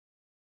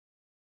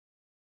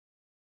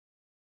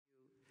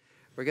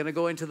We're going to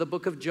go into the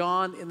book of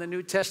John in the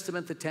New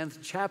Testament, the 10th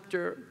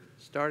chapter,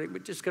 we're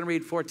just going to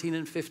read 14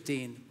 and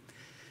 15.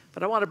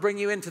 But I want to bring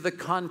you into the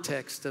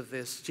context of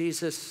this.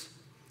 Jesus,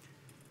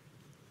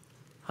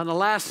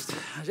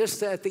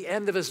 just at the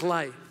end of his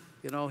life,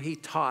 he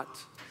taught.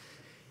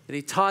 And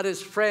he taught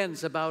his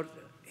friends about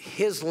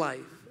his life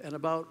and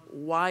about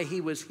why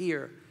he was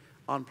here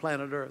on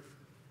planet Earth.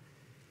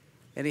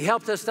 And he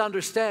helped us to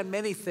understand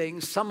many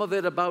things, some of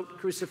it about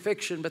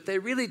crucifixion, but they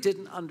really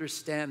didn't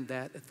understand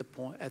that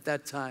at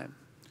that time.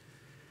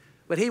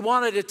 But he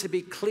wanted it to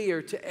be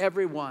clear to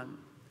everyone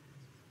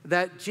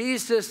that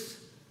Jesus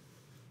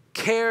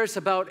cares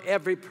about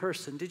every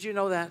person. Did you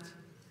know that?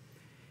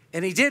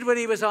 And he did when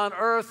he was on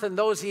earth and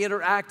those he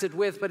interacted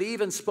with, but he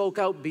even spoke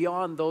out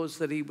beyond those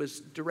that he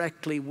was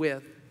directly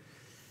with.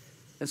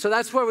 And so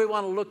that's where we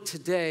want to look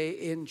today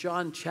in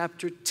John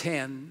chapter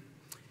 10.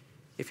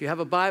 If you have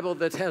a Bible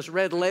that has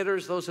red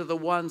letters, those are the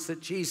ones that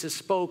Jesus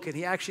spoke, and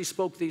he actually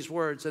spoke these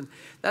words. And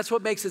that's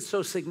what makes it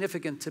so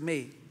significant to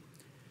me,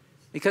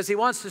 because he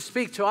wants to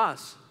speak to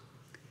us,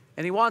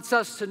 and he wants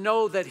us to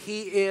know that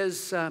he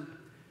is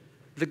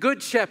the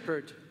Good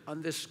Shepherd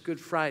on this Good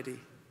Friday.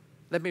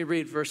 Let me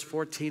read verse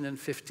 14 and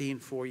 15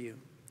 for you.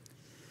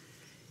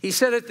 He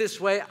said it this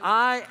way,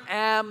 I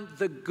am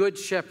the Good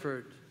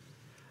Shepherd.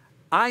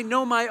 I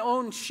know my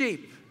own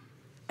sheep,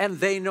 and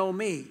they know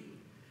me.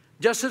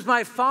 Just as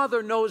my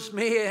Father knows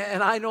me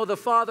and I know the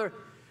Father,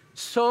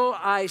 so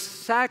I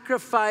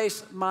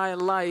sacrifice my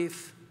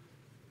life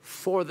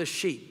for the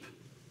sheep.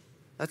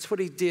 That's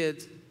what he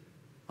did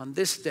on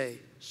this day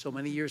so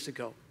many years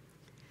ago.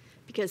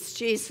 Because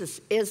Jesus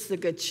is the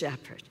Good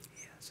Shepherd.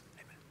 Yes.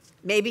 Amen.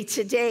 Maybe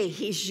today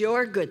he's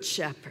your Good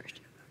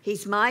Shepherd.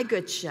 He's my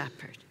Good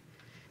Shepherd.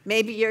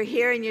 Maybe you're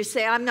here and you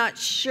say, I'm not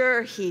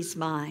sure he's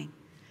mine.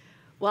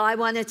 Well, I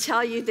want to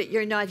tell you that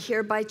you're not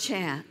here by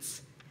chance.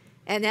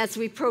 And as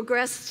we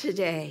progress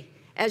today,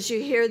 as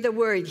you hear the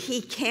word,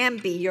 he can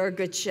be your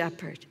Good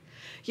Shepherd.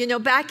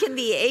 Back in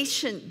the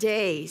ancient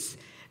days,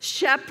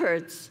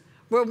 shepherds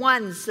were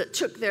ones that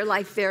took their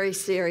life very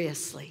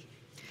seriously.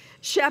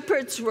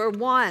 Shepherds were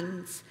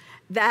ones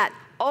that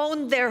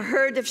owned their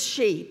herd of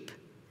sheep,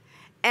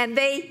 and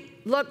they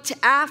looked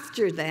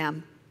after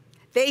them.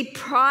 They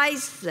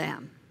prized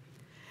them.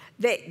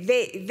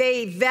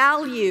 They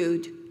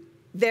valued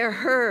their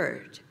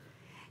herd.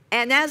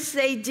 And as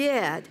they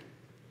did,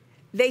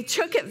 they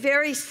took it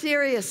very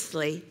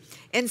seriously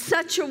in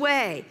such a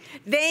way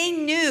they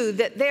knew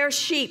that their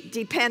sheep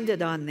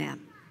depended on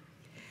them.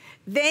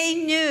 They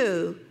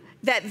knew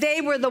that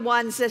they were the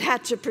ones that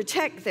had to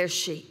protect their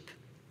sheep.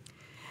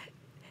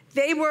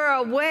 They were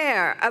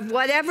aware of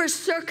whatever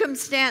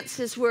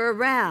circumstances were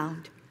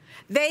around.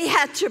 They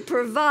had to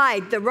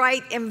provide the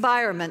right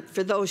environment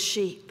for those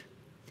sheep.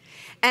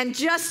 And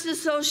just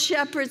as those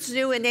shepherds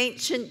knew in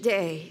ancient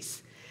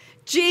days,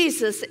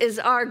 Jesus is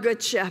our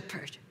Good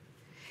Shepherd.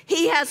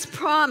 He has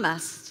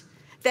promised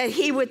that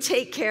he would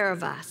take care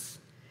of us.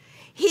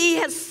 He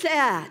has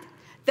said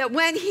that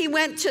when he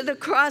went to the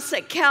cross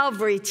at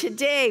Calvary,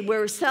 today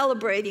we're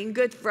celebrating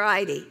Good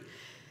Friday.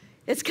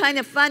 It's kind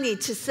of funny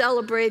to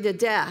celebrate a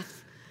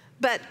death,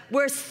 but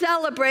we're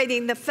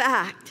celebrating the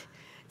fact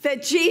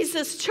that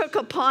Jesus took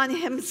upon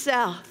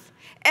himself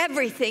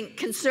everything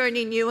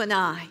concerning you and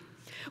I.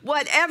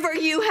 Whatever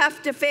you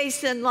have to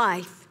face in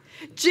life,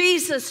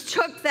 Jesus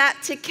took that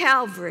to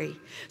Calvary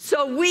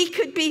so we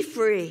could be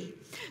free,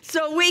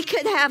 so we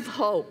could have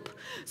hope,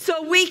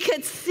 so we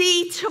could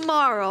see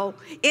tomorrow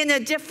in a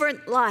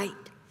different light.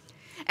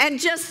 And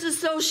just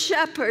as those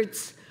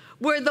shepherds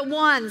were the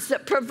ones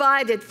that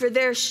provided for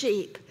their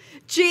sheep,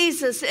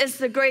 Jesus is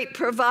the great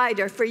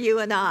provider for you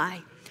and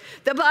I.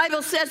 The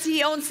Bible says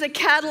he owns the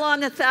cattle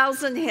on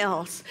 1,000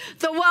 hills.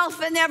 The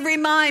wealth in every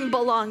mine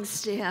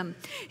belongs to him.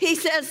 He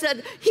says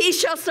that he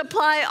shall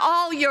supply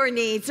all your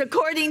needs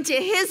according to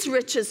his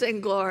riches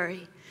and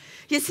glory.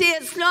 You see,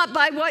 it's not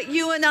by what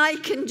you and I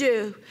can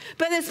do,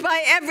 but it's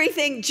by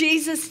everything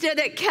Jesus did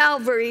at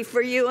Calvary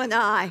for you and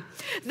I.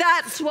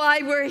 That's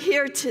why we're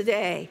here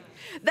today.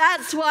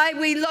 That's why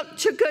we look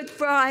to Good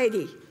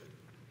Friday.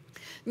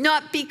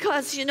 Not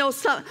because,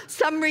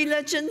 some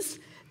religions,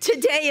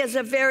 today is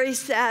a very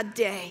sad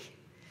day.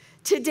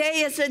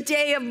 Today is a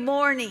day of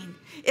mourning.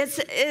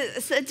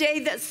 It's a day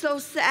that's so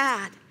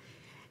sad.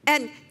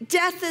 And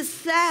death is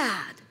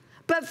sad.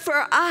 But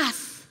for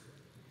us,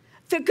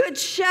 the Good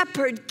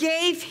Shepherd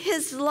gave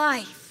his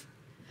life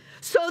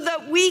so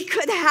that we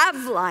could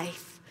have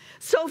life.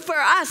 So for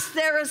us,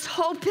 there is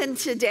hope in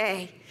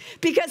today.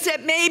 Because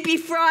it may be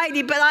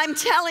Friday, but I'm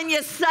telling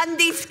you,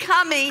 Sunday's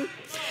coming.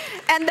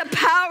 And the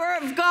power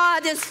of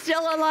God is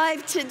still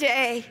alive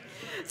today.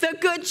 The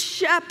Good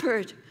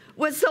Shepherd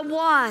was the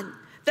one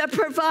that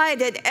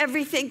provided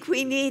everything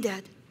we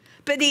needed.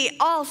 But he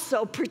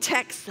also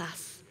protects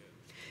us.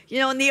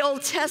 In the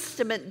Old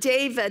Testament,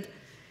 David,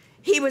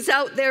 he was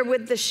out there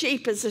with the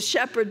sheep as a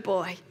shepherd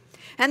boy.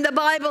 And the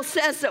Bible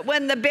says that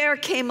when the bear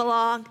came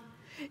along,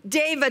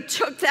 David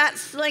took that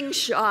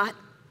slingshot.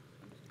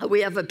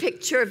 We have a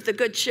picture of the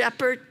Good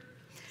Shepherd.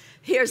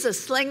 Here's a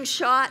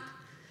slingshot.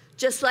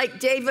 just like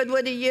David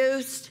would have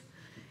used.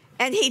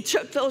 And he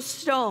took those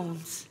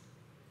stones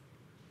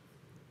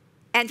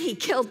and he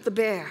killed the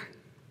bear.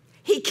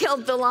 He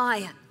killed the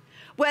lion.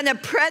 When a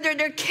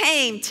predator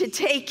came to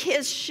take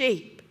his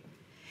sheep,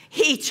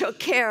 he took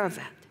care of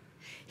it.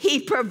 He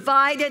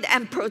provided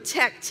and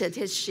protected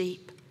his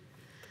sheep.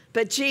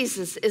 But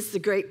Jesus is the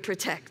great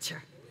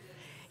protector.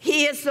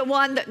 He is the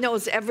one that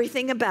knows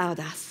everything about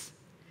us.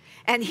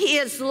 And he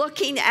is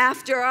looking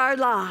after our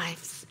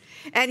lives.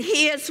 And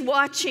he is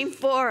watching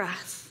for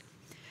us.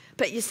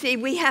 But you see,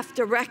 we have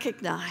to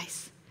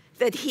recognize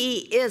that he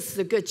is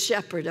the good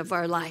shepherd of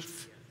our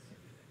life.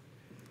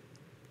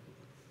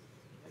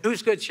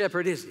 Whose good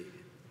shepherd is he?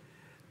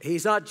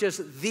 He's not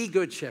just the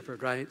good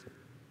shepherd, right?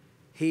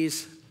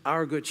 He's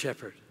our good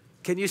shepherd.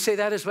 Can you say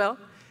that as well?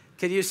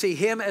 Can you see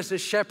him as the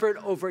shepherd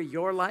over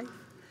your life?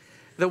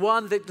 The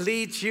one that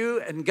leads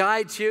you and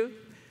guides you,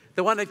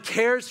 the one that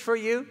cares for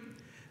you,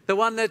 the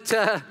one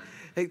that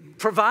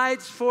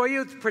provides for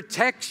you,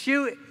 protects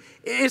you.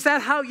 Is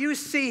that how you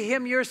see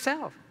him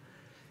yourself?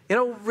 You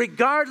know,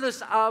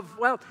 regardless of,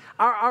 well,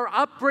 our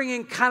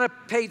upbringing kind of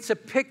paints a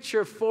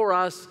picture for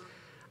us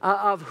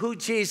of who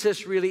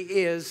Jesus really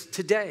is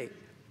today.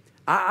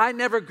 I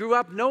never grew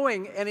up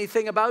knowing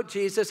anything about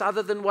Jesus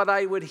other than what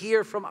I would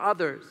hear from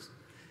others.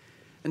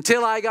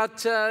 Until I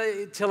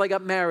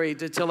got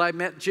married, until I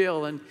met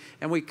Jill, and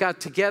we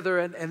got together,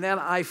 and then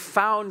I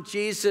found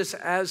Jesus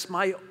as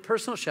my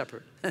personal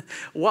shepherd,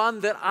 one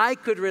that I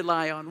could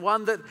rely on,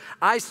 one that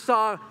I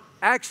saw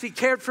actually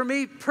cared for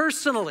me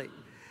personally.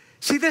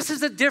 See, this is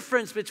the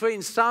difference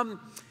between some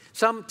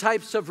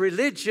types of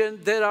religion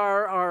that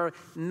are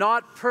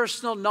not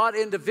personal, not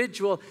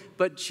individual,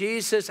 but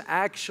Jesus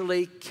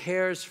actually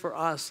cares for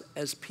us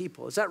as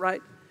people. Is that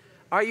right?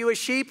 Are you a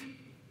sheep?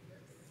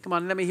 Come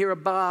on, let me hear a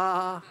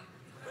ba.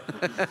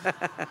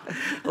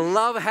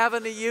 Love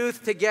having the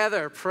youth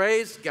together.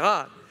 Praise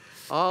God.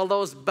 All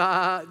those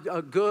ba,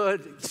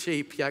 good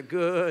sheep. Yeah,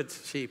 good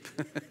sheep.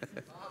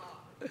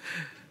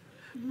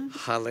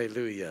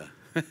 Hallelujah.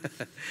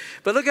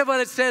 But look at what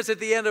it says at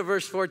the end of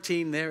verse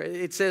 14 there.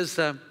 It says,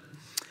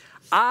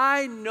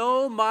 I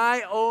know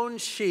my own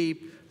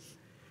sheep,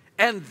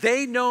 and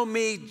they know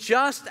me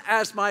just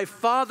as my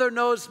Father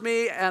knows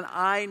me, and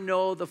I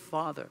know the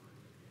Father.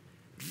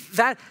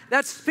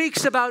 That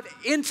speaks about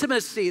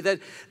intimacy,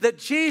 that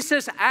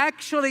Jesus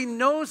actually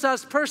knows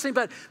us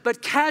personally.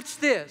 But catch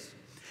this.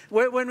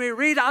 When we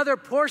read other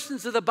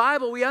portions of the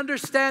Bible, we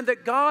understand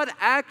that God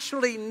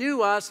actually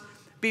knew us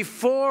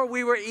before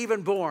we were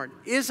even born.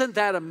 Isn't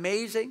that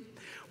amazing?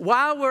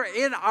 While we're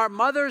in our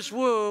mother's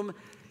womb,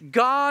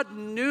 God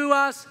knew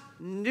us,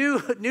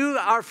 knew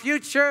our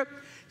future,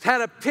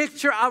 had a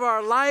picture of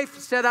our life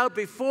set out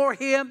before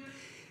him.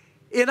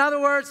 In other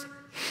words,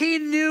 he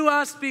knew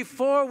us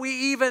before we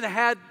even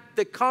had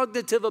the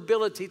cognitive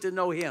ability to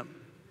know him.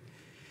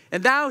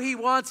 And now he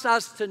wants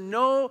us to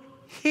know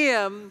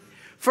him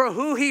for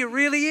who he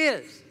really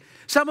is.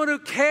 Someone who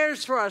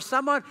cares for us,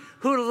 someone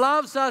who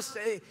loves us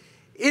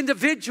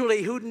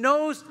individually, who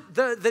knows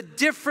the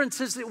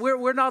differences.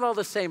 We're not all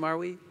the same, are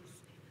we?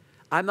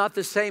 I'm not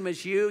the same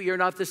as you. You're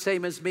not the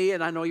same as me,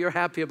 and I know you're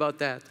happy about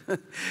that.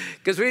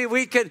 Because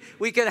we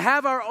can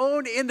have our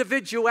own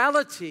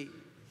individuality,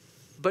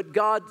 but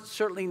God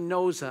certainly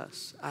knows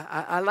us.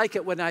 I like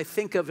it when I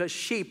think of a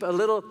sheep, a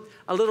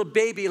little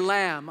baby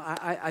lamb.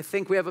 I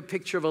think we have a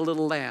picture of a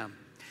little lamb.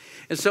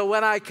 And so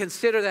when I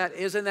consider that,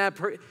 isn't that,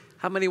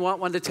 how many want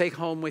one to take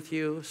home with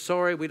you?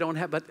 Sorry, we don't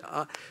have, but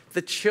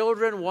the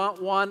children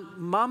want one.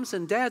 Moms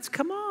and dads,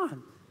 come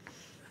on.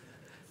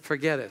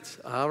 Forget it.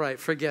 All right,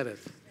 forget it.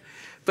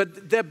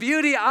 But the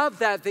beauty of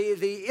that,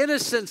 the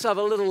innocence of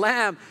a little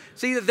lamb,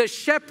 see, the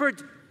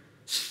shepherd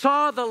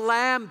saw the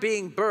lamb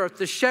being birthed.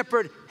 The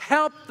shepherd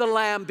helped the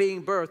lamb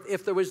being birthed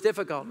if there was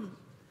difficulty.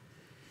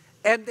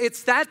 And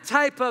it's that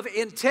type of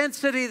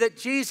intensity that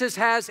Jesus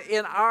has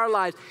in our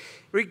lives.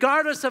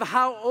 Regardless of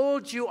how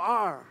old you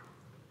are,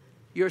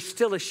 you're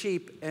still a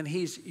sheep, and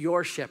he's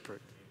your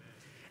shepherd.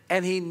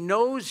 And he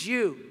knows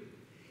you.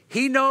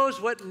 He knows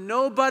what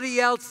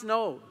nobody else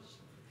knows.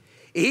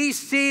 He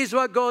sees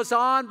what goes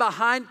on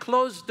behind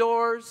closed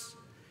doors,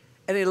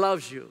 and he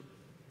loves you.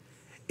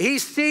 He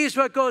sees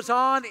what goes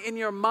on in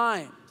your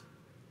mind.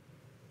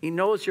 He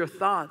knows your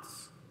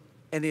thoughts,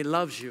 and he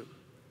loves you.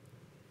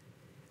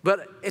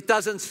 But it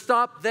doesn't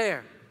stop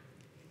there.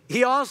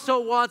 He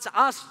also wants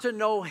us to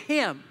know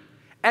him,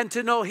 and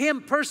to know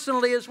him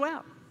personally as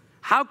well.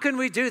 How can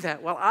we do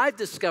that? Well, I've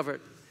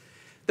discovered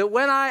that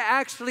when I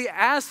actually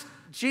asked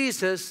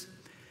Jesus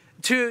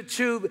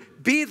to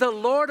be the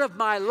Lord of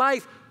my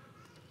life,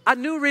 a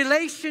new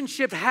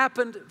relationship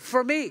happened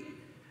for me.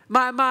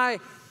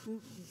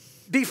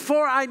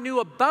 Before I knew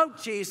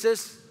about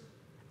Jesus,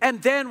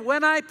 and then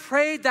when I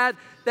prayed that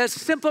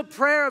simple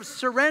prayer of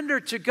surrender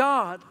to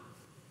God,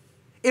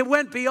 it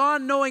went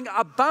beyond knowing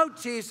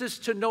about Jesus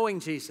to knowing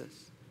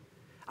Jesus.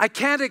 I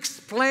can't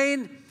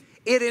explain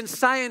it in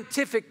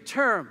scientific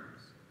terms,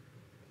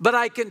 but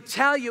I can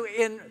tell you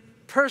in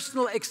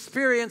personal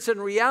experience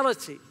and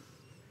reality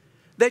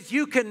that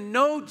you can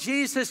know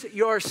Jesus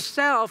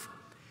yourself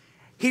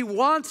He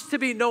wants to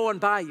be known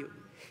by you.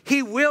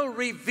 He will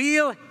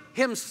reveal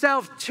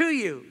himself to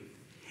you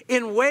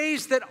in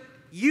ways that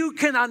you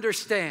can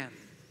understand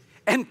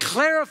and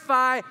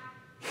clarify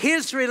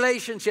his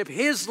relationship,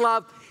 his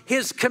love,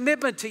 his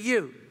commitment to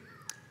you.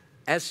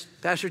 As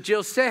Pastor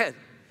Jill said,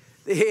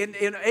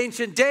 in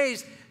ancient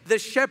days, the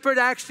shepherd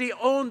actually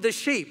owned the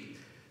sheep.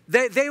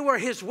 They were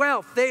his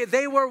wealth.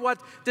 They were what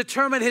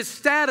determined his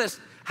status,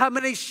 how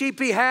many sheep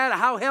he had,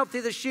 how healthy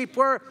the sheep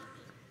were.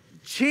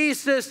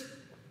 Jesus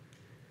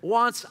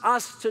wants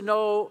us to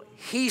know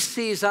he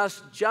sees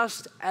us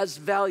just as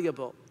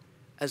valuable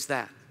as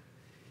that.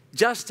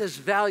 Just as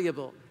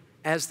valuable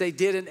as they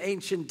did in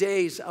ancient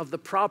days of the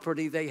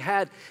property they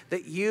had,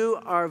 that you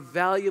are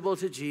valuable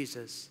to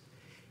Jesus.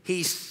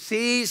 He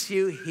sees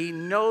you, he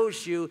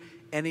knows you,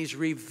 and he's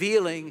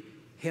revealing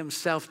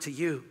himself to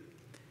you.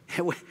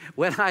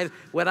 When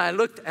I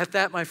looked at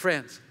that, my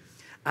friends,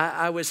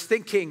 I was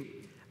thinking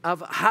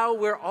of how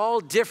we're all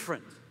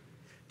different.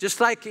 Just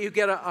like you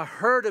get a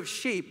herd of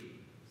sheep,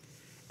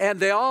 and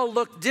they all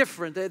look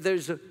different.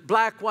 There's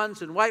black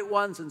ones and white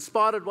ones and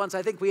spotted ones.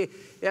 I think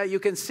you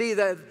can see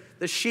the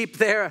sheep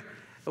there.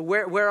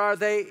 Where are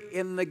they?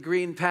 In the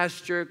green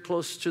pasture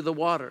close to the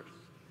water.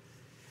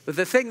 But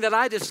the thing that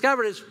I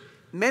discovered is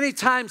many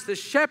times the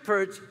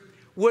shepherds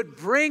would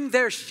bring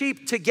their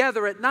sheep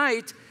together at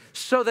night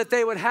so that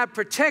they would have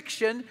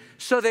protection,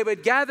 so they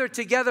would gather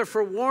together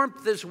for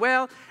warmth as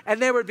well,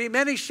 and there would be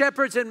many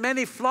shepherds and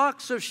many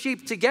flocks of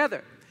sheep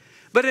together.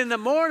 But in the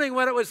morning,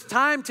 when it was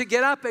time to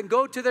get up and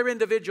go to their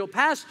individual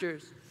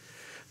pastures,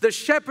 the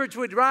shepherds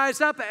would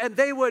rise up and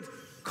they would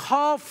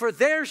call for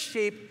their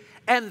sheep,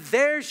 and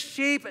their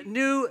sheep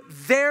knew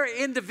their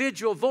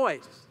individual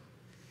voice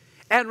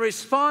and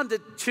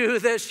responded to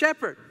the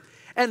shepherd.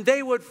 And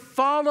they would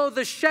follow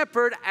the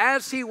shepherd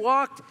as he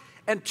walked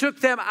and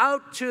took them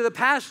out to the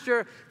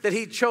pasture that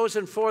he'd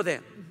chosen for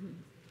them.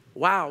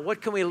 Wow,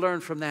 what can we learn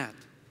from that?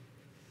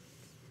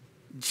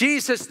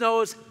 Jesus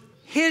knows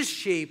his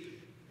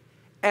sheep,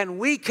 and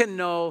we can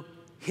know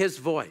his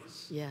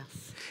voice. Yes.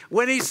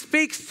 When he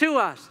speaks to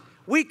us,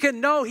 we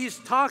can know he's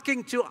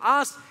talking to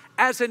us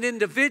as an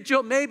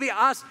individual, maybe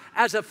us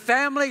as a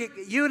family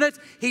unit.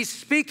 He's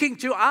speaking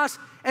to us,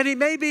 and he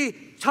may be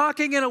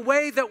talking in a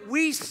way that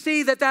we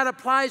see that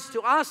applies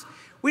to us.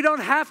 We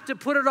don't have to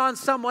put it on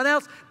someone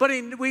else, but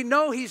we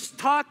know he's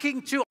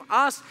talking to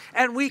us,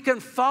 and we can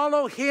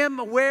follow him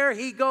where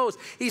he goes.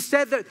 He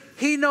said that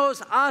he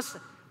knows us,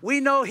 we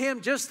know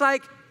him, just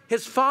like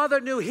his Father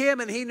knew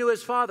him and he knew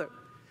his Father.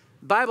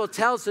 The Bible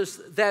tells us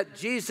that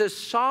Jesus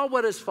saw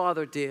what his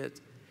Father did,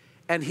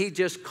 and he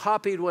just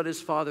copied what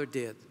his Father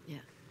did. Yeah.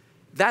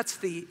 That's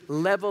the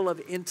level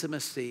of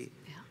intimacy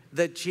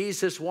that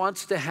Jesus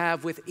wants to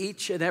have with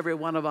each and every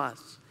one of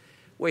us,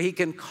 where he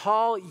can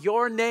call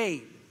your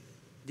name.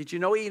 Did you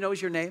know he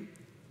knows your name?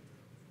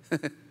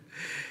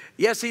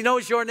 Yes, he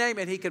knows your name,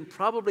 and he can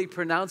probably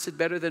pronounce it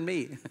better than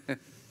me.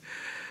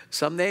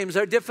 Some names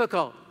are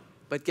difficult,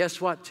 but guess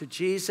what? To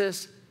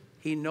Jesus,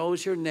 he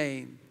knows your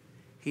name,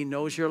 he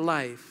knows your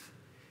life,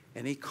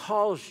 and he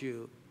calls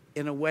you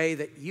in a way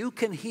that you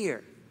can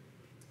hear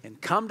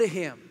and come to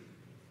him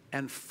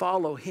and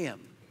follow him.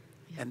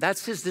 And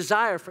that's his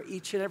desire for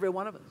each and every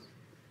one of us.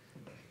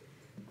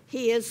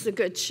 He is the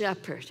good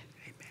shepherd.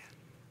 Amen.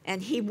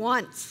 And he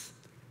wants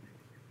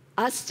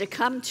us to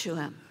come to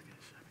him.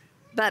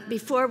 But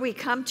before we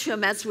come to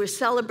him, as we're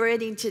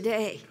celebrating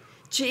today,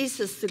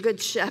 Jesus, the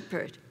good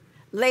shepherd,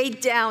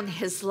 laid down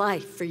his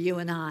life for you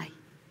and I.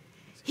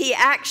 He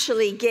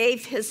actually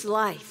gave his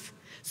life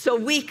so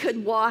we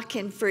could walk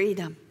in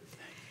freedom.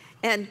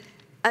 And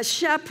a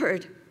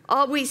shepherd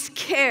always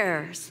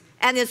cares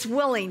and is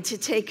willing to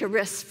take a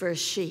risk for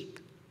his sheep.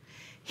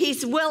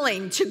 He's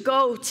willing to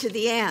go to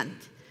the end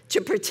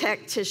to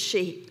protect his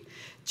sheep.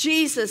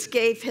 Jesus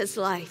gave his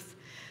life.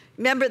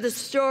 Remember the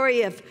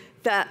story of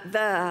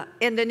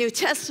in the New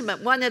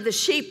Testament, one of the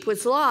sheep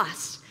was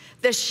lost.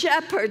 The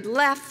shepherd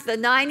left the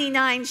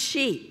 99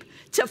 sheep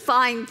to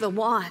find the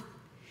one.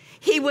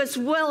 He was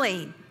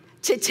willing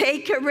to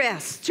take a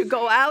risk, to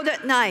go out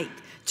at night,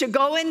 to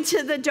go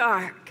into the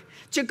dark,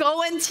 to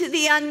go into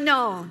the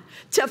unknown,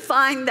 to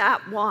find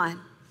that one.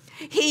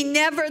 He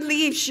never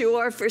leaves you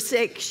or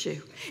forsakes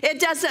you. It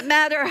doesn't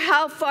matter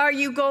how far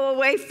you go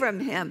away from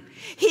him.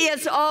 He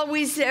is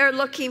always there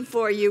looking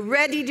for you,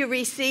 ready to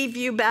receive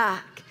you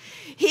back.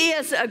 He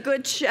is a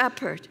good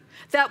shepherd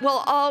that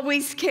will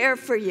always care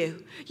for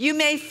you. You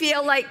may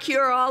feel like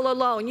you're all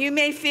alone. You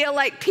may feel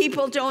like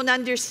people don't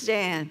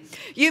understand.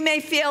 You may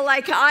feel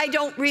like I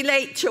don't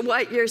relate to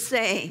what you're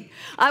saying.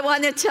 I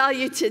want to tell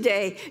you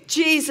today,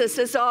 Jesus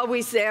is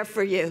always there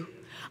for you.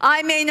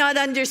 I may not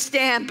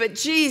understand, but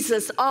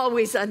Jesus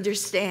always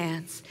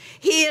understands.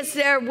 He is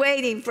there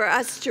waiting for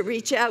us to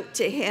reach out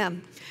to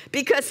him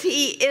because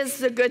he is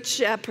the good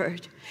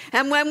shepherd.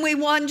 And when we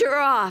wander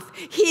off,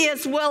 he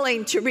is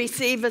willing to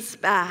receive us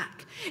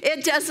back.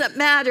 It doesn't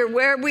matter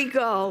where we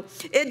go.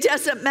 It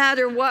doesn't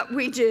matter what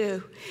we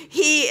do.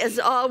 He is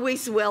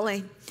always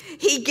willing.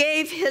 He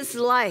gave his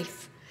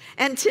life,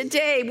 And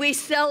today we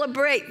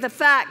celebrate the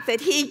fact that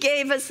he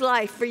gave his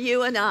life for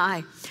you and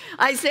I.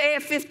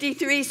 Isaiah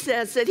 53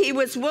 says that he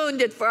was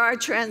wounded for our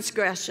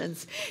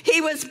transgressions.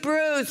 He was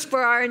bruised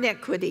for our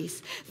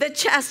iniquities. The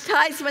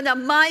chastisement of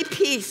my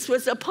peace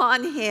was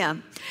upon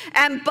him.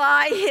 And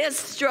by his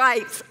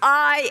stripes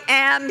I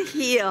am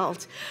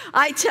healed.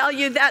 I tell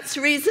you, that's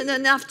reason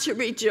enough to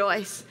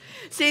rejoice.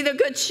 See, the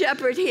good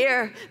shepherd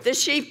here, the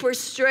sheep were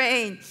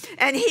straying,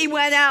 and he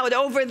went out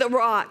over the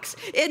rocks.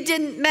 It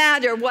didn't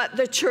matter what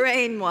the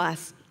terrain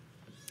was.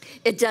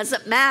 It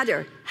doesn't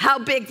matter how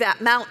big that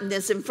mountain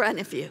is in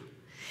front of you.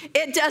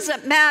 It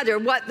doesn't matter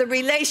what the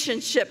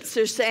relationships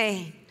are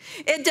saying.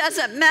 It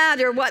doesn't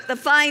matter what the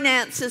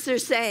finances are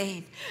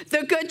saying.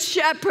 The good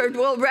shepherd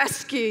will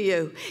rescue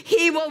you.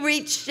 He will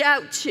reach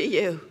out to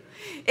you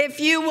if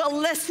you will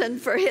listen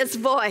for his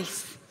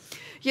voice.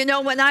 You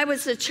know, when I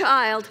was a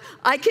child,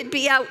 I could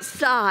be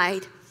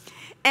outside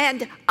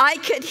and I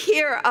could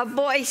hear a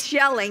voice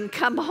yelling,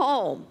 "Come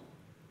home."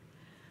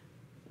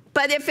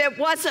 But if it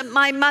wasn't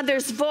my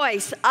mother's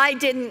voice, I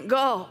didn't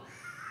go.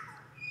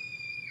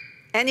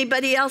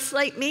 Anybody else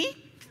like me?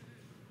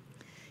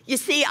 You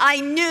see, I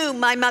knew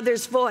my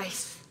mother's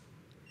voice.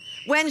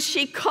 When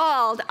she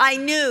called, I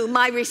knew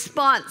my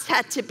response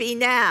had to be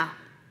now.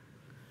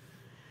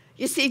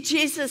 You see,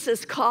 Jesus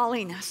is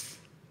calling us.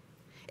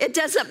 It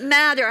doesn't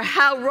matter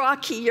how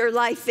rocky your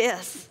life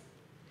is.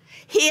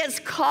 He is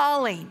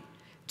calling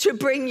to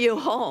bring you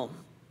home.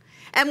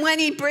 And when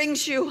he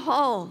brings you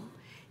home,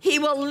 he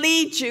will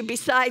lead you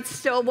beside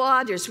still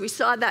waters. We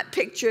saw that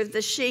picture of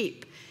the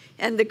sheep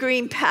and the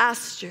green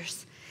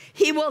pastures.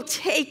 He will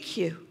take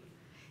you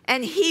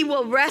and he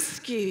will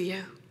rescue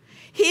you.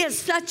 He is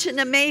such an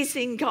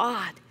amazing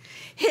God.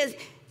 His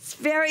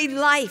very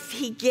life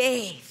he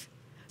gave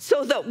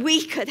so that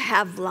we could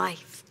have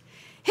life.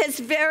 His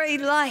very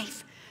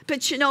life.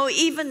 But you know,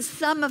 even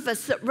some of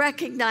us that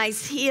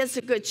recognize he is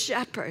a good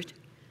shepherd,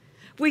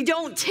 we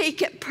don't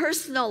take it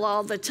personal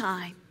all the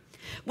time.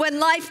 When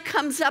life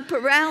comes up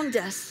around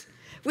us,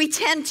 we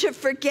tend to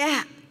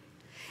forget.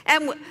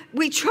 And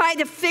we try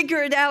to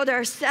figure it out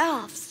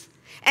ourselves.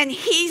 And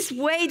he's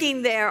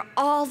waiting there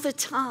all the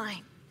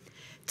time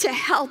to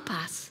help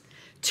us,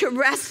 to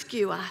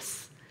rescue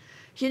us.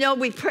 You know,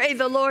 we pray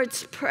the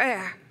Lord's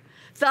Prayer,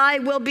 "Thy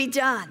will be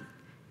done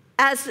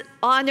as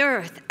on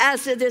earth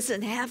as it is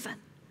in heaven."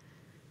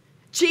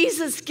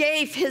 Jesus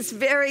gave his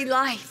very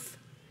life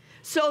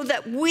so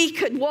that we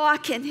could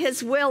walk in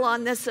his will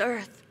on this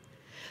earth,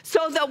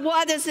 so that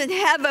what is in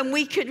heaven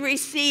we could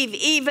receive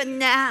even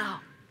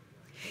now.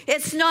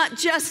 It's not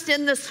just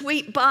in the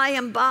sweet by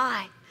and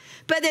by,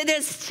 but it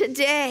is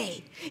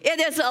today. It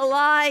is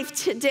alive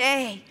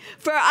today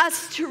for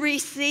us to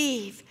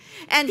receive.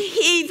 And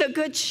he, the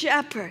good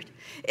shepherd,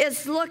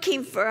 is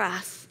looking for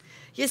us.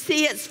 You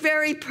see, it's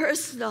very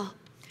personal.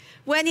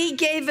 When he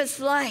gave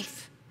his life,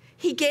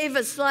 he gave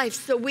his life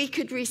so we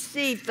could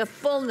receive the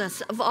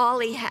fullness of all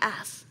he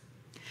has.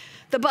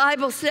 The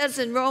Bible says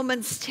in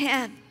Romans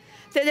 10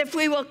 that if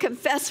we will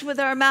confess with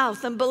our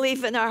mouth and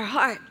believe in our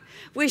heart,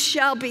 we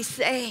shall be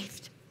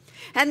saved.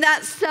 And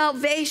that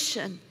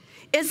salvation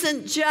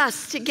isn't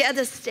just to get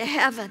us to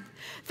heaven.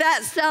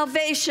 That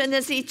salvation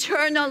is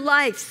eternal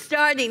life,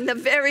 starting the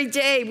very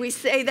day we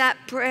say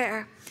that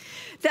prayer.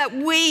 That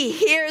we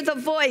hear the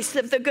voice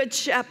of the Good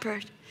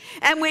Shepherd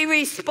and we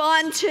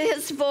respond to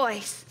his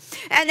voice.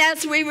 And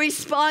as we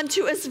respond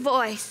to his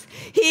voice,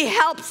 he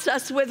helps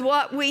us with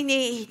what we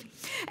need.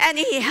 And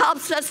he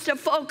helps us to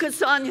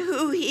focus on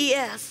who he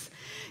is.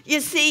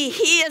 You see,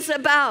 he is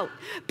about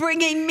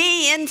bringing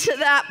me into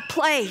that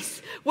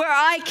place where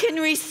I can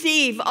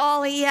receive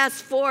all he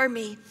has for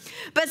me.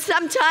 But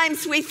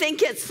sometimes we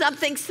think it's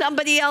something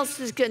somebody else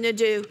is going to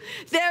do.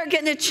 They're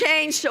going to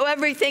change so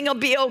everything will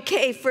be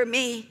okay for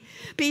me.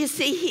 But you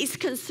see, he's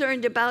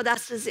concerned about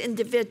us as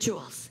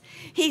individuals.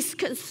 He's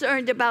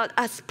concerned about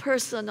us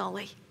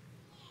personally.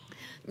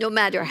 No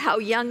matter how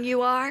young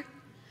you are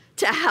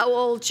to how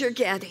old you're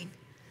getting.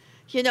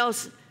 You know,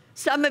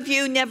 some of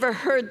you never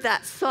heard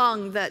that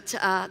song that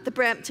the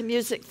Brampton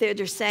Music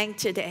Theater sang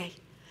today.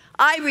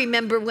 I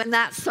remember when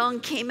that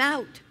song came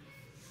out.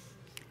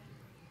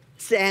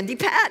 Sandy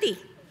Patty.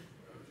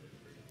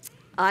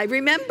 I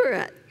remember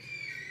it.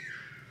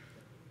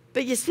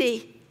 But you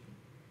see,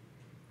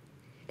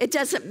 it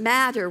doesn't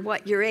matter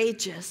what your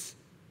age is.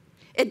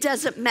 It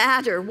doesn't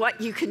matter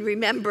what you can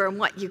remember and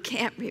what you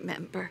can't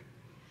remember.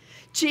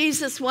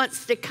 Jesus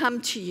wants to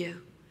come to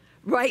you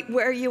right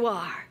where you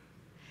are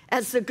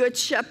as the good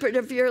shepherd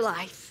of your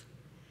life.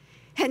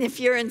 And if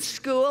you're in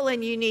school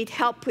and you need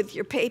help with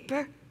your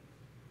paper,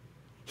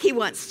 he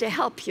wants to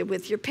help you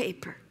with your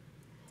paper.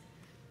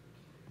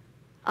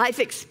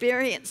 I've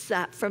experienced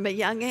that from a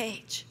young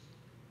age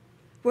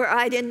where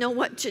I didn't know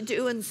what to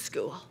do in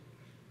school.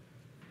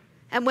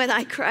 And when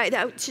I cried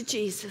out to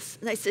Jesus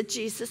and I said,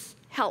 "Jesus,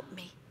 help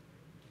me,"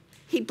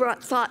 he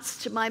brought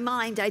thoughts to my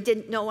mind I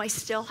didn't know I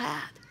still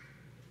had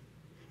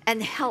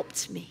and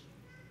helped me.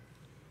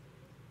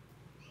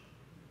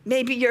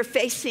 Maybe you're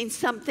facing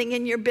something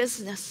in your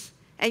business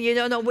and you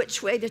don't know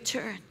which way to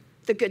turn.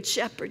 The Good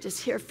Shepherd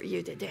is here for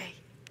you today.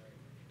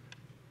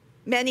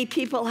 Many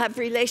people have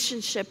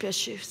relationship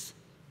issues.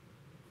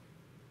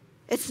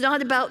 It's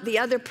not about the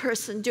other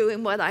person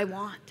doing what I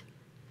want.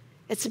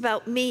 It's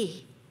about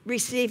me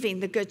receiving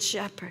the Good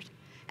Shepherd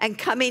and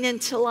coming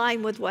into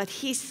line with what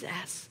he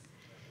says.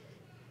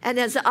 And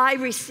as I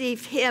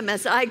receive him,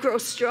 as I grow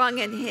strong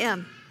in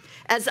him,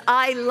 as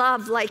I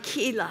love like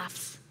he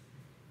loves,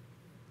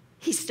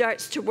 he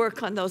starts to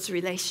work on those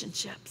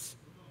relationships.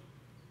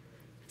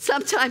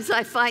 Sometimes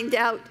I find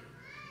out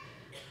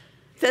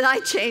that I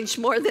change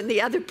more than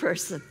the other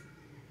person.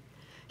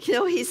 You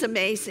know, he's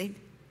amazing.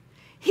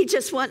 He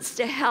just wants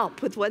to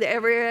help with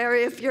whatever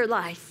area of your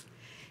life.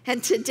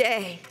 And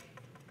today,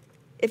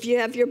 if you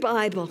have your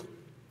Bible,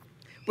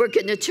 we're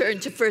going to turn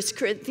to 1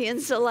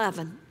 Corinthians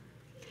 11.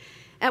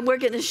 And we're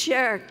going to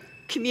share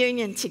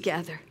communion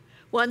together,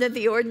 one of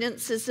the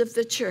ordinances of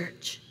the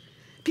church.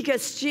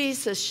 Because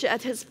Jesus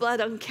shed his blood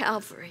on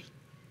Calvary,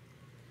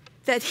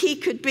 that he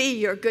could be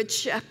your good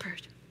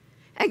shepherd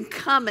and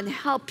come and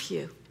help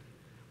you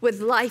with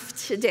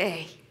life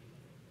today.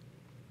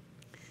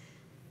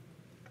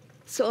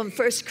 So in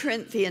 1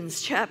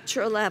 Corinthians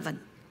chapter 11,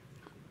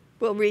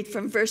 we'll read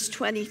from verse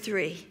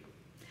 23.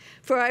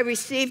 For I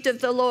received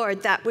of the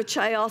Lord that which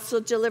I also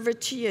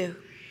delivered to you.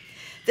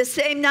 The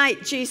same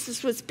night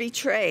Jesus was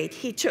betrayed,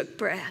 he took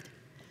bread.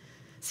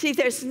 See,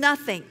 there's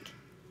nothing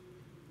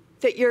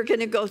that you're going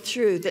to go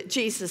through that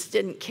Jesus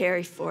didn't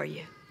carry for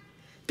you.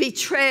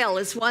 Betrayal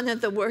is one of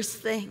the worst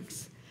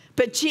things,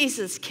 but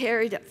Jesus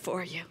carried it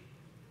for you.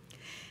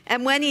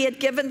 And when he had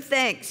given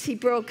thanks, he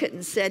broke it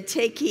and said,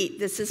 "Take, eat,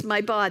 this is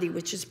my body,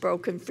 which is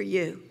broken for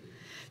you.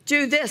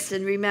 Do this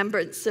in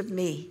remembrance of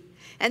me."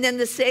 And in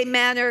the same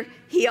manner,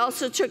 he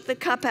also took the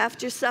cup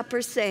after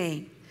supper,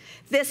 saying,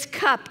 "This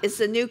cup is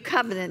the new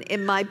covenant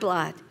in my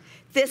blood.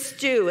 This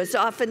do as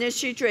often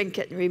as you drink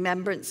it in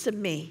remembrance of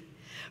me.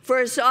 For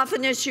as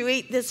often as you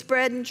eat this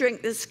bread and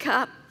drink this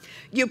cup,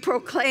 you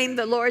proclaim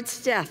the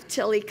Lord's death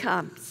till he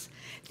comes.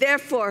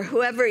 Therefore,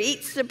 whoever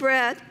eats the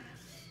bread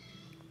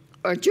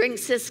or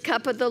drinks this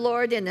cup of the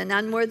Lord in an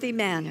unworthy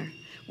manner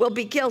will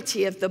be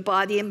guilty of the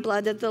body and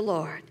blood of the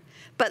Lord.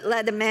 But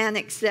let a man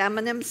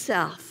examine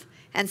himself,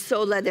 and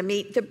so let him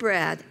eat the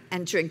bread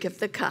and drink of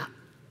the cup."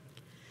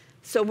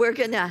 So we're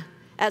going to,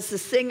 as the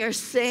singers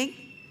sing,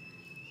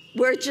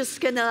 we're just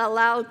going to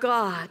allow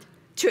God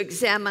to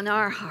examine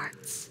our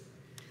hearts.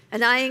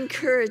 And I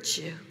encourage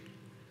you,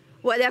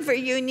 whatever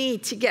you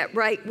need to get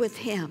right with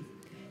him,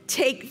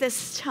 take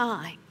this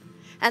time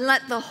and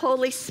let the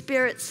Holy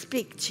Spirit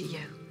speak to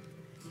you.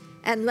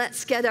 And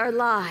let's get our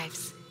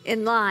lives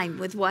in line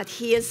with what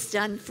he has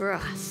done for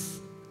us.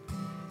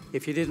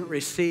 If you didn't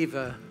receive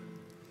a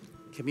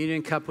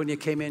communion cup when you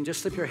came in,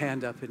 just slip your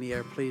hand up in the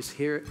air, please,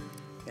 here,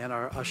 and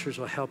our ushers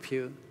will help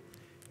you.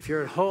 If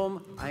you're at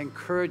home, I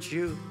encourage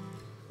you,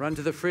 run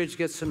to the fridge,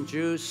 get some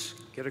juice,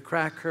 get a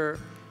cracker,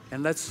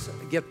 and let's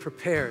get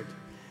prepared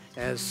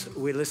as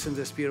we listen to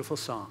this beautiful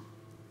song.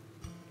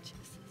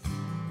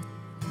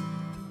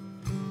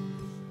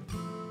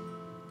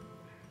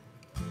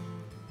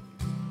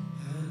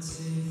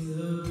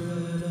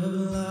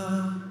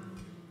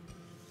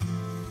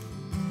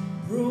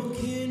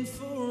 Broken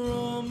for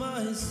all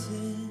my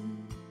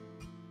sin,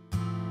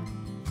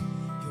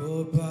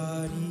 your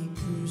body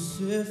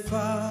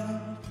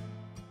crucified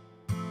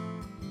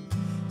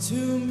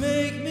to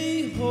make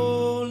me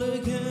whole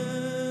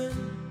again.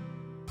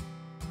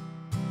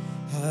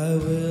 I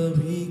will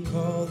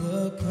recall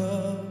the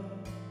cup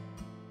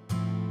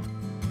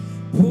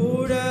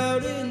poured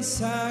out in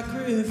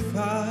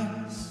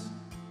sacrifice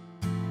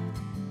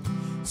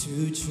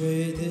to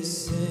trade the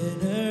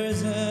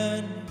sinner's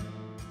end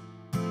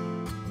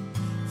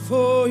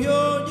for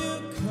your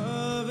new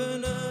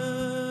covenant.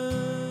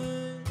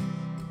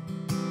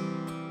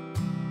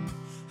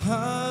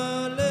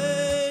 Hallelujah.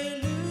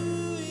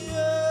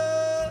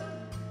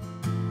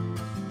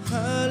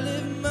 I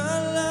live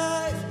my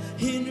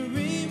life in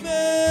remembrance.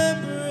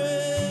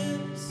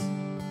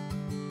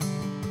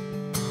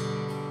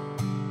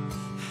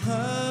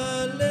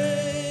 Hallelujah.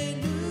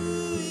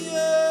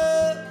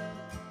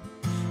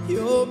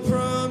 Your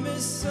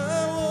promise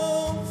I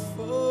won't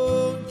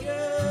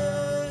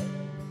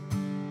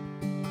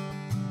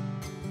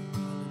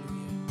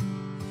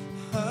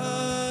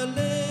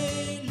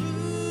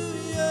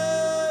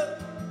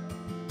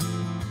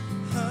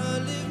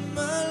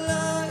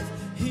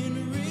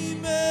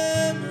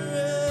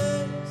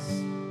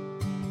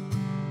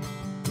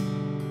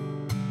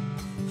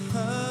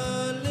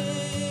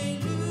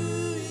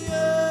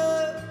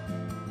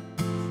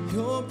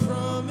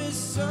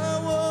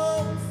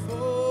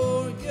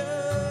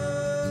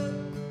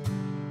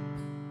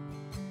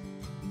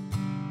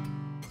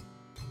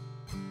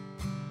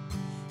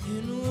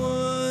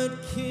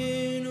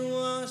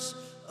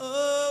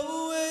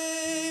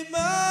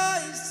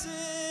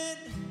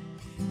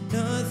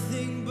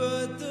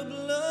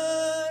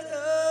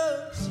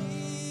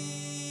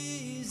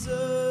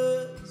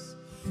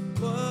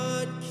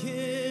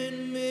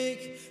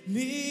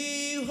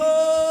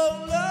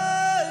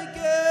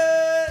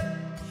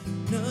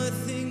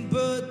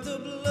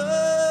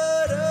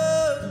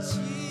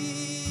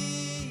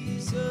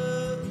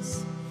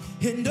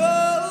and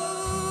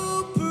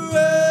oh,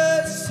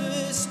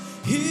 precious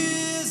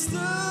is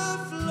the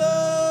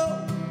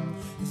flow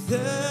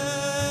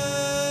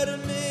that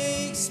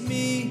makes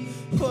me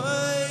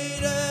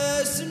white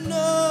as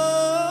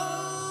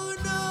snow.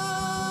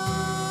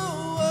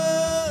 No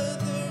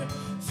other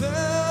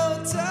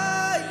fount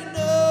I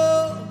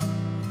know,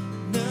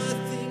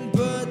 nothing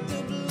but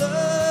the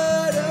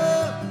blood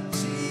of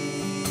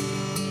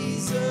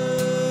Jesus.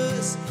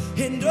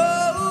 And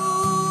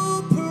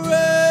oh,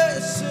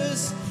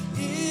 precious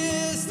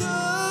is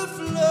the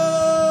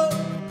flow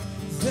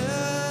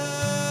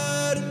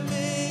that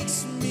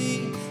makes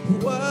me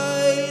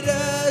white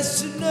as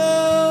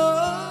snow.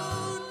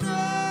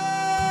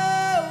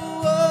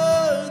 No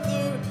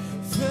other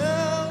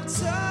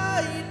fount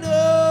I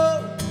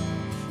know,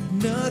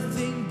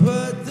 nothing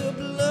but the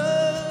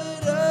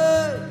blood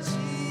of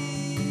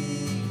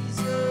Jesus.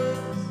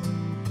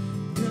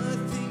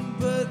 Nothing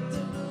but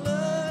the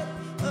blood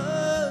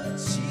of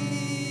Jesus.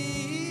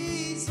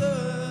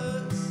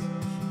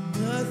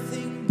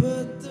 Nothing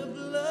but the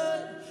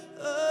blood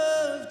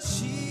of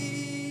Jesus.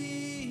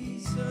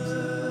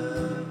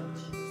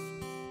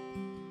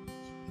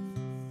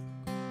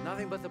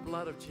 Nothing but the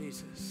blood of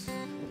Jesus.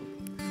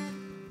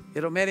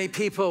 You know, many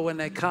people, when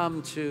they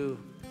come to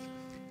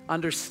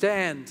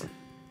understand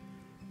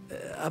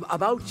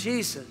about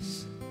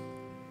Jesus,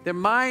 their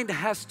mind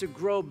has to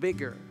grow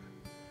bigger.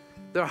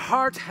 Their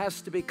heart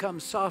has to become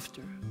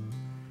softer.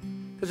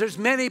 Because there's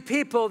many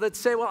people that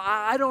say, well,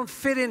 I don't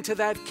fit into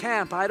that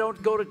camp. I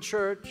don't go to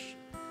church.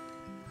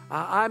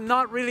 I'm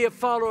not really a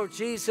follower of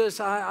Jesus.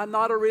 I'm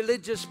not a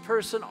religious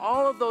person.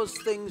 All of those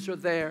things are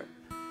there.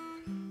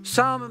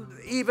 Some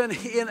even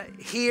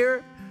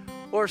here,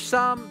 or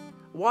some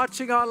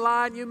watching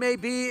online, you may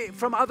be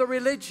from other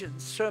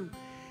religions, from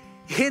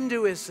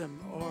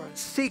Hinduism or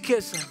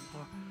Sikhism,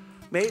 or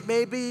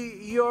maybe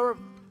you're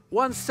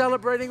one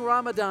celebrating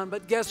Ramadan.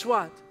 But guess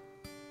what?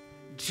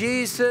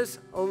 Jesus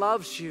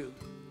loves you.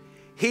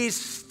 He's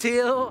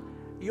still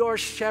your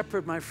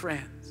shepherd, my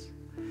friends.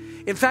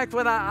 In fact,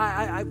 when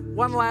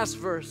one last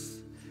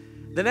verse.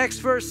 The next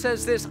verse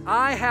says this: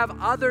 I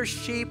have other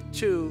sheep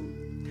too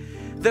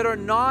that are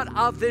not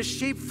of this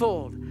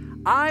sheepfold.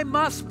 I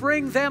must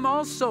bring them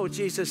also,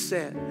 Jesus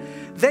said.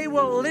 They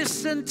will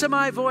listen to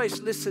my voice.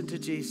 Listen to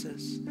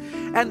Jesus.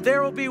 And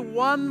there will be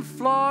one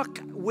flock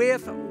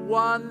with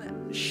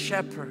one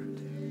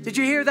shepherd. Did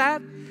you hear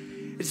that?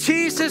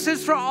 Jesus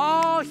is for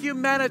all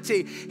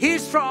humanity.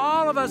 He's for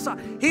all of us.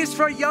 He's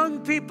for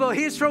young people.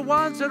 He's for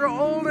ones that are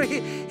older.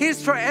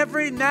 He's for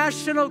every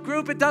national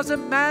group. It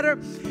doesn't matter.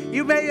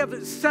 You may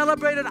have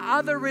celebrated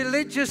other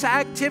religious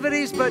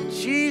activities, but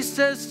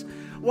Jesus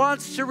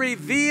wants to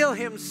reveal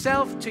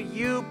himself to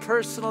you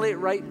personally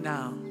right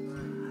now.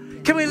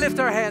 Can we lift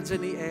our hands in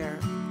the air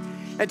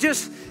and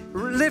just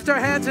lift our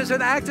hands as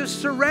an act of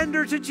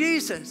surrender to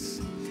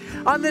Jesus?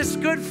 On this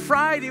Good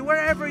Friday,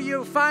 wherever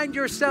you find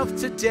yourself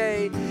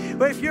today,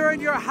 if you're in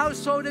your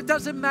household, it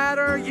doesn't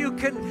matter. You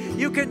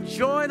can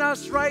join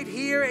us right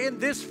here in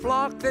this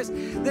flock, this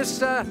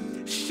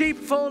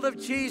sheepfold of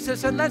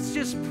Jesus, and let's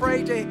just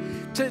pray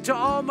to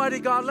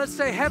Almighty God. Let's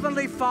say,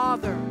 Heavenly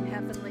Father.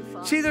 Heavenly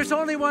Father. See, there's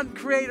only one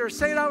Creator.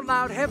 Say it out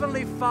loud.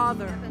 Heavenly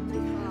Father,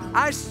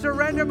 I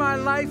surrender my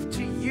life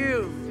to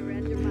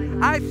you.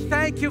 I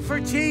thank you for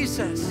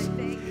Jesus.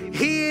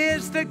 He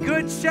is the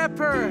Good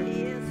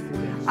Shepherd.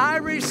 I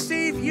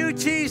receive you,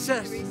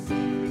 Jesus,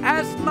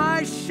 as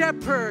my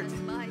shepherd.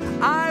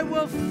 I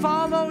will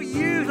follow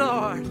you,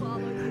 Lord.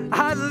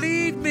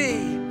 Lead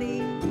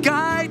me,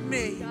 guide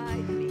me,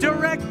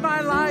 direct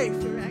my life.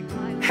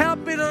 Help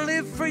me to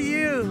live for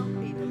you.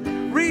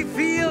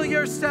 Reveal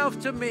yourself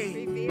to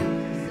me,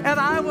 and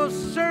I will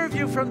serve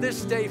you from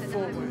this day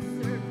forward.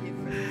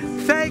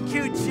 Thank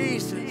you,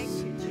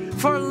 Jesus,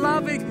 for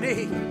loving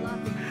me.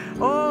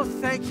 Oh,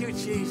 thank you,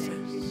 Jesus.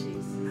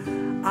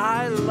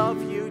 I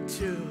love you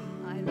too.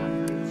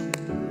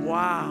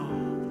 Wow.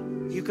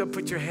 You can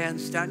put your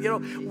hands down. You know,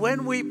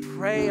 when we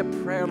pray a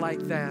prayer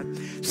like that,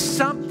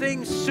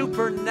 something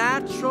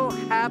supernatural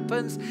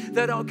happens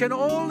that can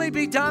only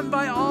be done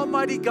by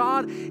Almighty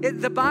God.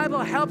 The Bible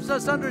helps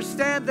us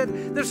understand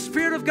that the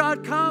Spirit of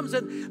God comes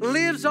and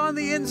lives on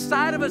the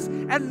inside of us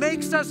and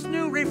makes us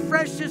new,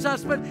 refreshes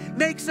us, but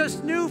makes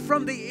us new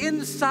from the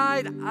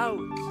inside out.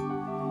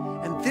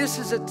 And this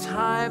is a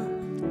time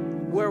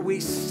where we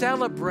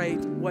celebrate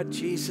what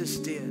Jesus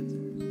did.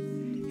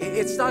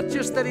 It's not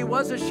just that he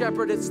was a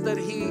shepherd, it's that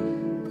he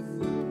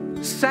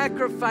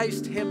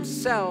sacrificed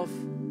himself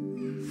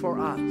for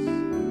us.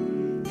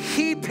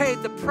 He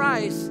paid the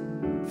price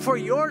for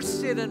your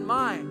sin and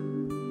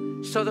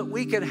mine so that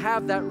we can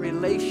have that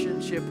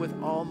relationship with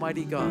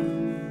Almighty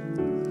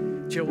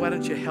God. Jill, why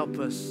don't you help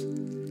us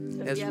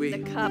as you we...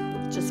 have the cup,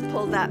 just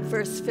pull that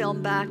first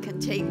film back and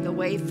take the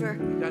wafer.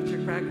 Got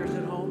your crackers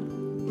at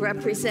home?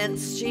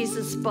 Represents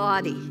Jesus'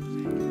 body.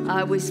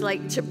 I always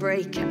like to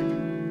break it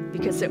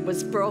because it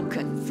was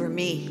broken for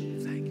me.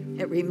 Thank you.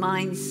 It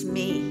reminds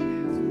me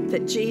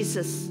that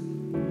Jesus'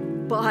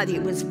 body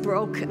was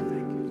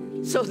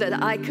broken so that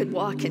I could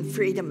walk in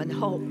freedom and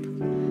hope.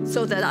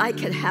 so that I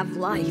could have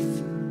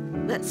life.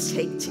 Let's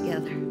take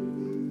together.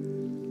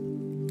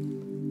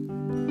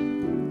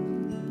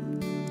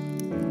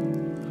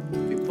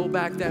 If you pull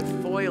back that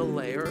foil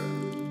layer,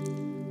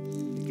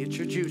 get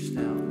your juice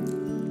now.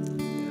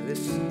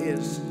 This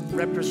is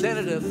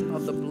representative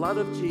of the blood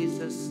of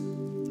Jesus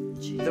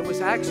that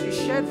was actually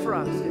shed for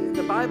us.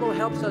 The Bible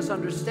helps us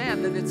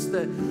understand that it's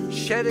the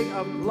shedding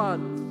of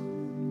blood,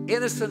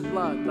 innocent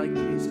blood like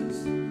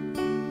Jesus,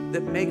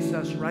 that makes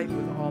us right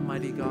with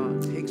Almighty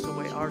God, takes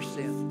away our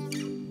sin.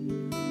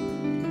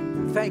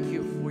 Thank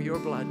you for your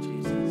blood,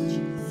 Jesus.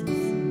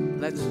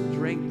 Let's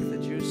drink the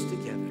juice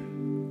together.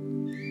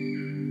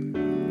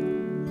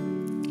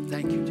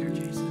 Thank you, dear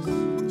Jesus.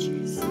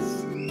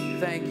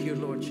 Thank you,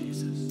 Lord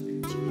Jesus.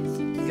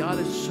 God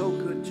is so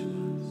good to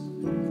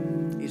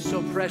us. He's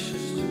so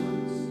precious to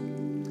us.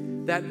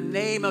 That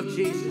name of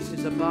Jesus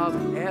is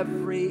above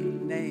every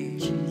name.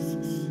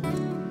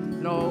 You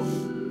know,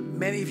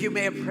 many of you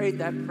may have prayed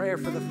that prayer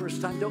for the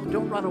first time.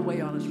 Don't run away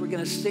on us. We're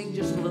going to sing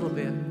just a little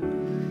bit.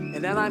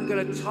 And then I'm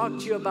going to talk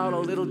to you about a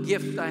little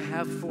gift I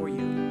have for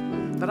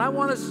you. But I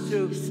want us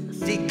to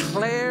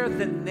declare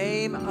the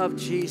name of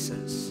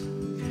Jesus.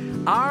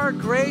 Our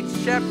great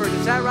shepherd,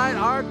 is that right?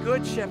 Our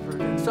good shepherd.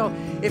 And so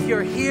if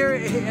you're here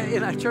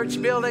in a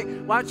church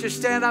building, why don't you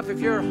stand up? If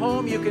you're at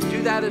home, you can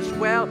do that as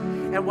well.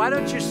 And why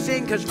don't you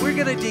sing? Because we're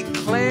going to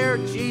declare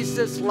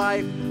Jesus'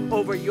 life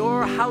over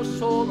your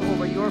household,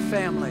 over your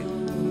family.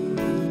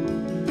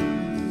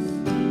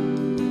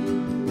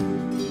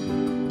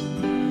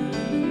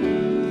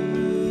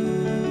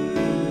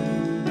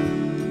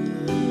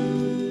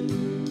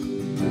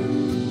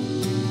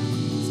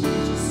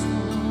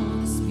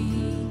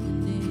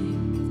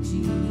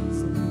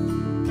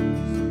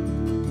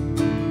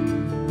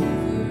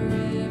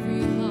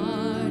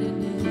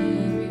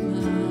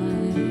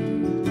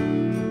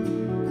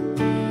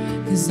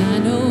 I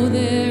know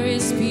there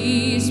is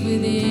peace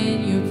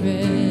within your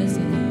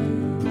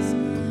presence.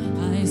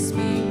 I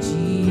speak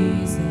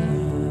Jesus.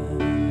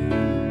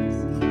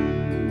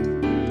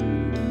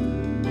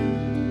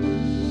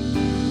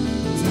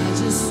 I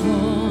just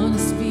want to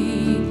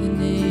speak the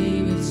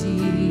name of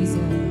Jesus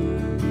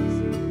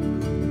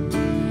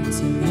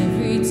till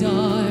every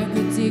dark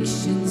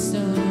addiction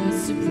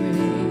starts to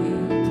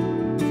break.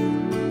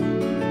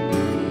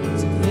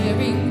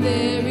 Declaring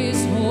there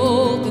is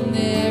hope and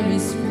there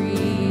is freedom.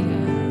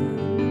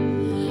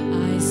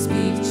 I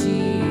speak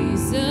Jesus.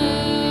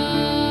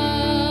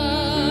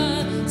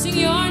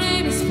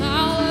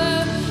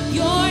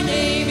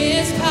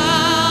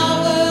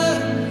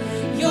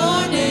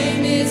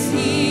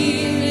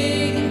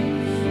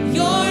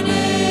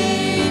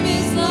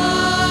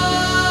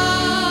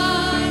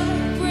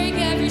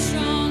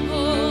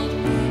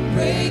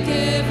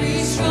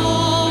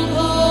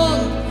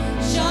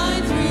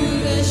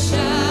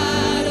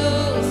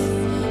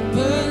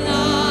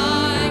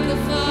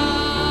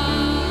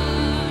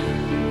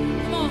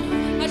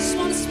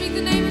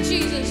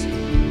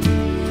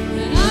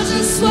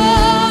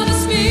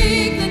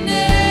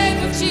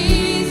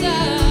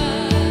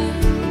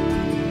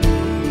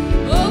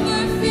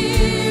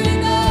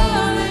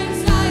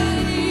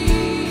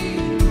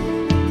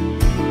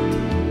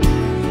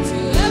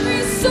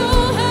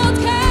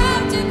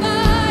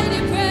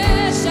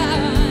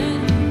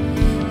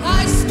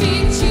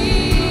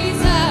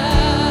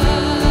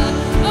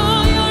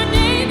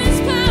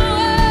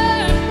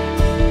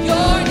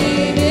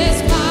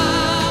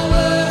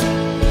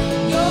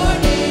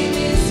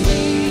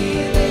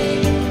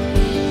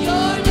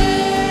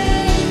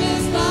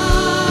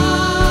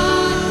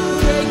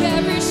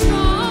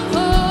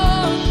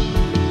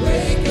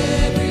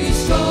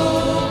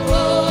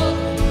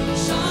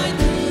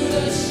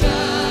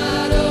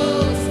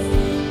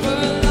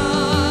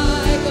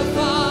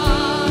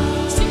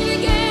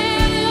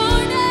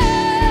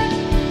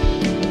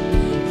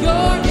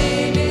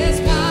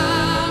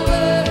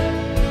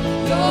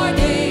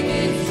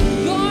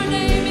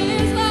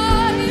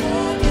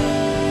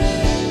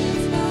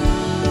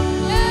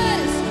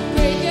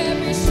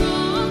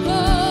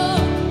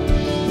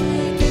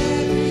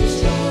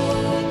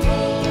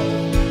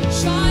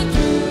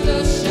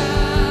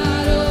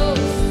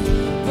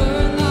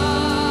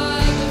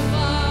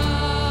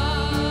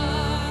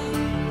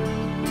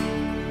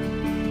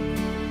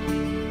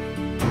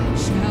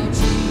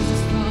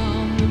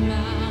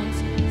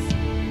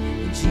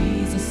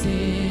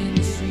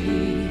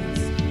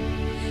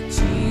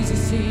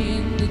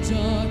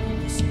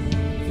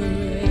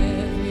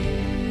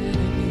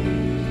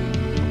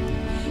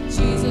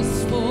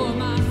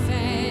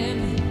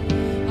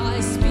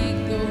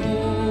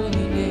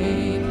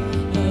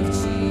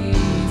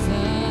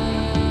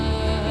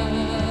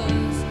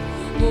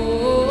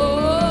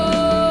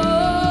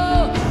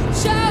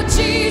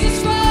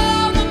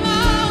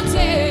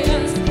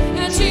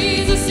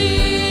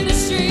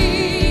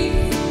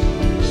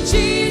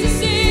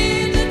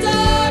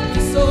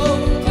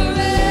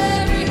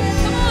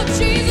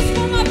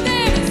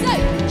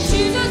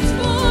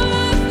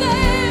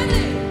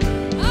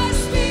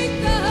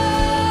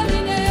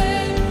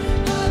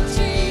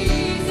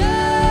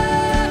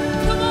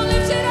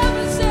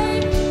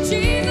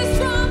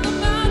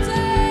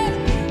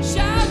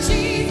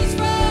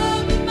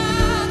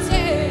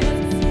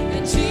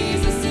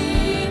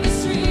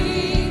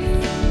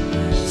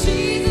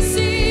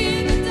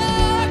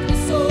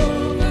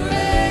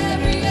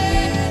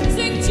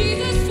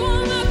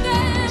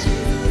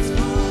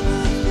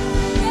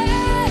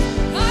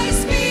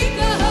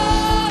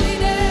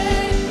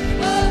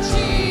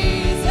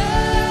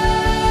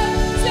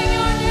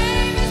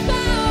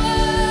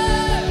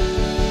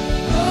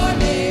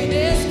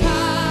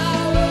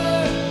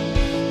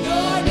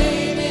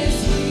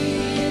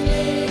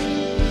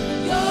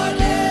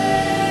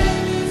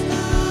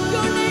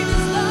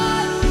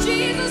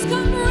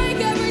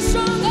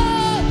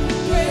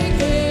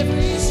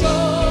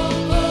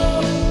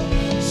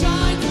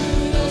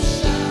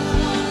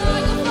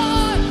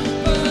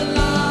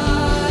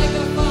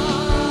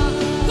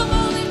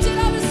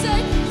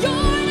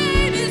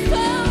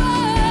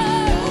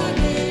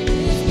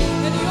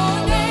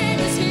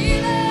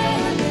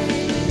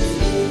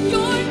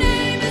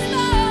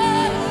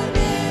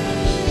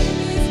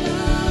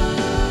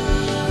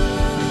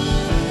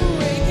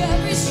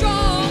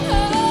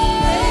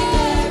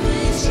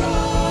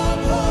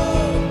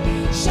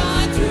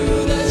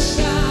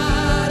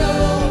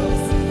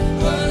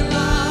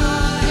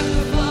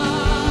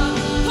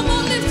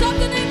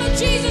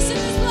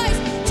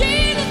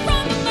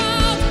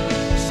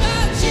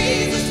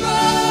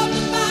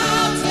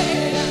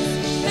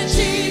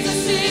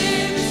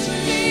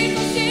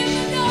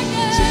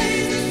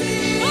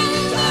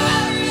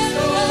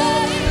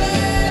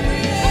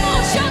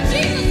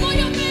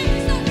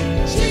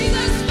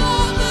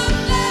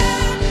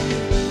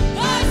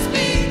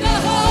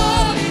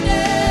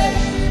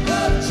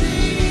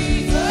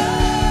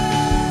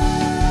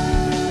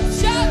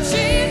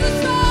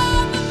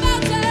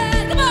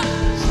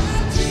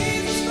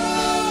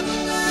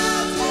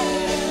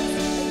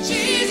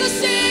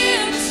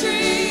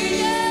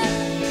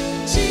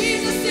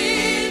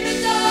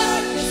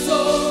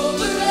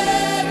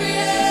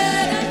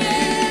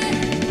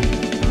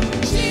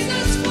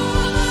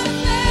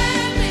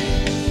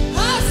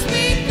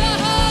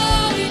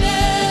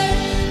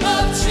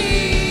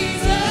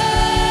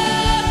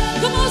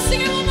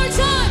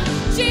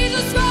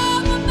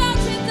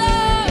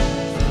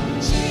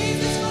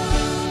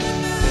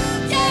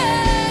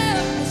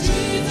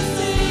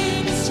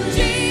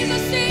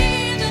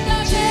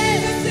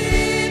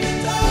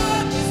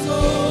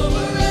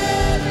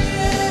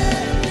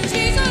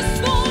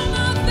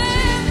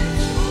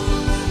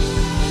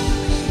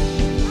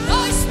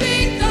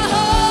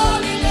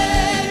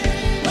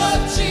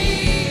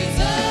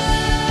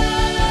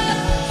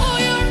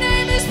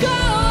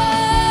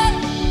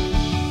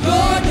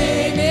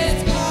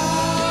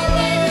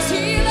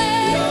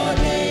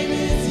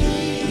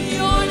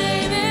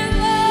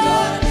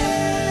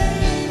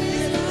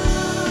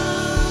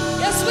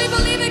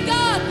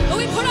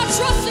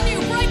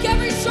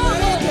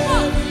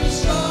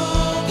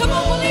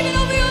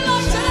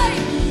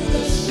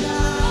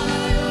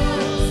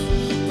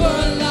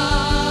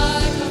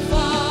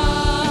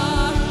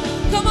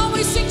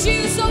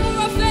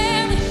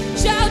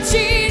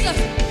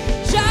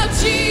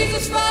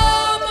 Jesus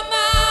from the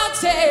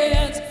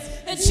mountains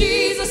and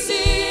Jesus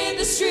in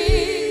the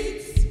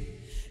streets.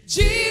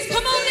 Jesus,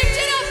 come on, lift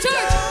it up,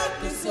 church.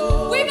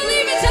 We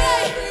believe it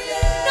today.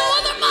 No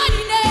other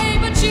mighty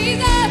name but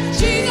Jesus.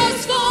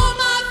 Jesus for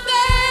my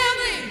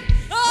family.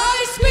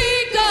 I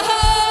speak the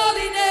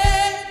holy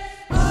name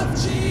of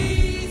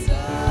Jesus.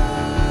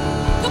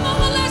 Come on,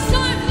 one last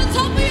time from the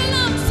top of your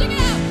lungs. Sing it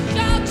out.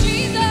 Shout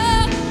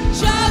Jesus.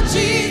 Shout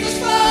Jesus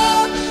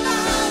from the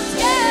mountain.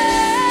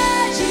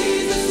 Yeah.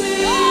 Jesus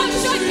in the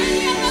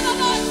street.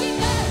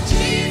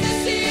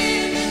 Jesus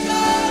in the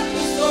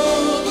darkness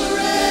over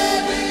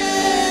every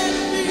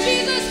enemy.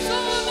 Jesus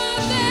for my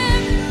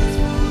family.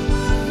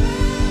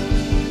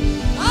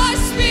 I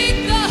speak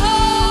the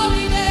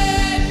holy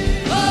name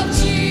of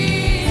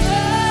Jesus.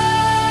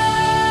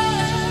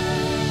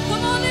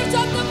 Come on, lift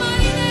up the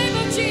mighty name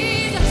of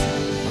Jesus.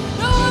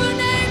 No other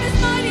name is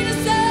mighty to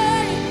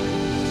save.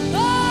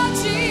 Oh,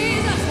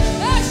 Jesus.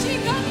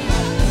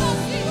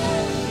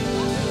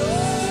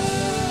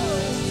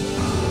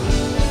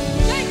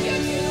 Thank you,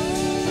 Jesus.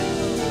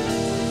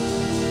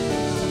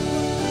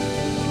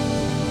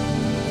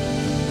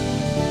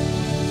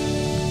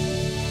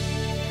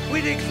 We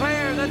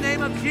declare the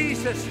name of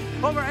Jesus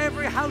over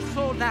every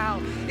household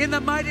now. In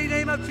the mighty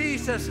name of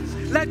Jesus,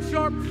 let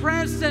your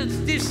presence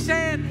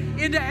descend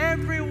into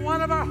every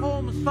one of our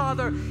homes,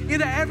 Father,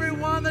 into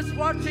everyone that's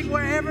watching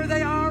wherever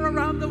they are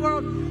around the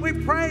world. We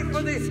pray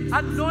for the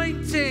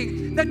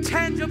anointing, the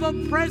tangible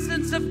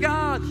presence of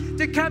God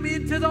to come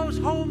into those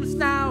homes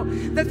now,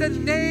 that the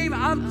name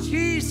of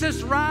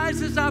Jesus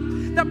rises up,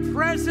 the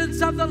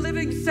presence of the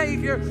living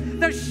Savior,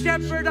 the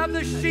shepherd of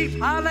the sheep,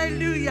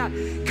 hallelujah,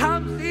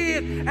 comes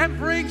in and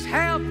brings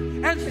help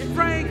and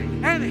strength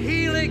and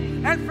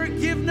healing and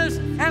forgiveness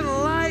and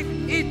life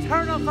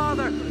eternal,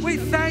 Father. We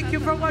thank you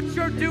for what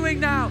you're doing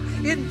now.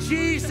 In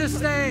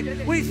Jesus'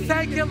 name, we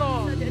thank you,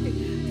 Lord.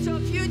 So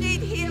if you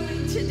need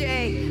healing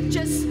today,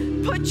 just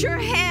put your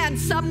hand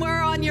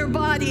somewhere on your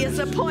body as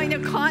a point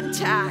of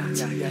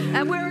contact.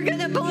 And we're going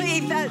to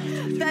believe that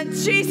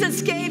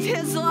Jesus gave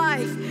his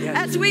life.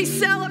 As we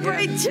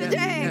celebrate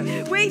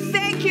today, we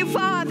thank you,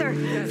 Father,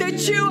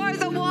 that you are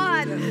the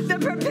one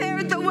that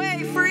prepared the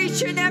way for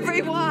each and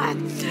every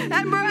one.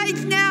 And right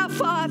now,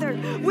 Father,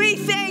 we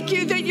thank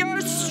you that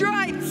your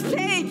stripes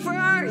paid for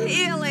our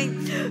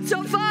healing.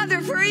 So,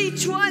 Father, for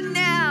each one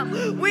now,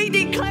 we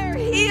declare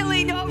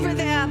healing over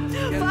them.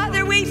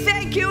 Father, we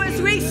thank you as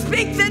we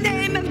speak the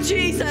name of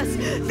Jesus.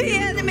 The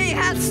enemy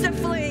has to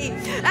flee.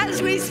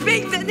 As we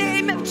speak the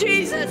name of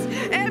Jesus,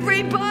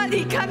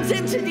 everybody comes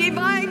into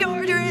divine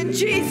order in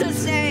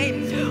Jesus'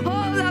 name.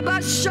 Oh, la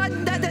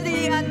bashanda da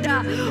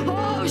dianda.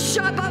 Oh,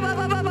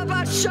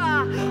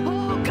 shababababasha.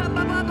 Oh,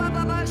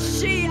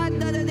 kababababashia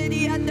da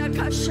dianda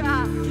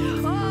kasha.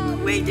 Oh,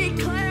 we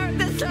declare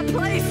this a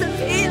place of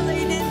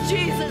healing in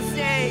Jesus'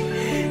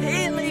 name.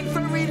 Healing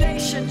for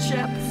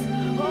relationships.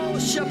 Oh,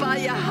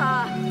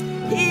 shabayaha.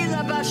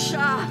 Hila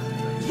basha.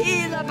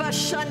 Hila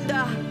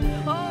bashanda.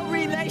 Oh,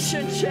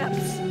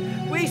 relationships.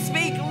 We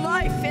speak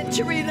life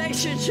into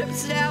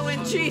relationships now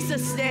in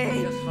Jesus'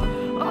 name.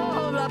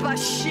 Oh, la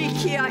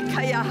bashikia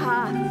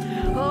kayaha.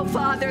 Oh,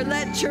 Father,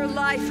 let your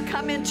life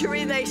come into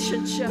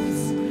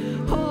relationships.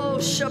 Oh,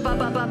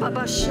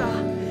 shababababasha.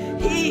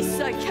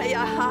 Hisa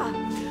kayaha.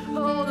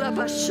 Oh, la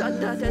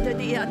bashanda da da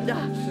dianda.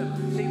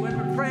 See, when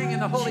we're praying in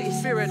the Holy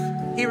Spirit,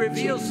 he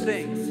reveals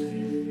things.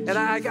 And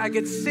I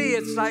could see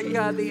it's like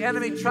the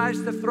enemy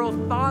tries to throw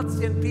thoughts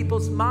in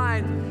people's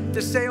mind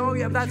to say, oh,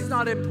 yeah, that's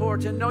not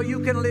important. No, you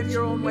can live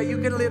your own way. You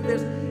can live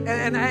this.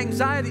 And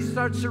anxiety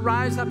starts to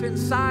rise up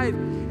inside.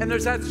 And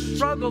there's that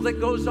struggle that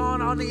goes on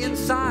the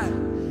inside.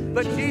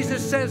 But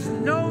Jesus says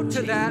no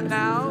to that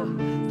now.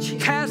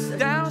 Cast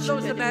down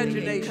those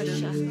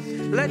imaginations.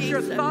 Let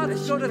your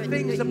thoughts go to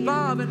things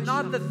above and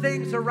not the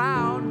things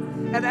around.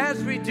 And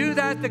as we do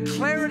that, the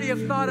clarity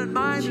of thought and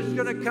mind is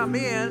going to come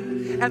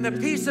in, and the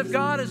peace of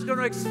God is going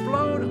to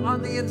explode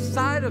on the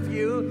inside of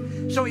you.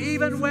 So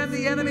even when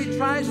the enemy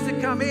tries to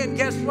come in,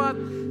 guess what?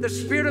 The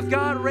Spirit of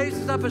God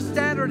raises up a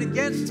standard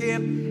against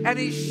him, and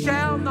he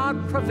shall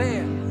not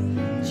prevail.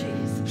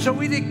 So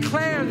we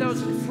declare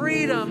those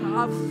freedom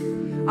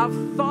of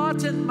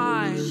thought and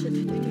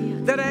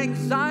mind, that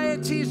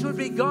anxieties would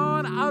be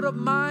gone out of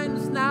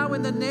minds now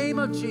in the name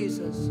of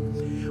Jesus.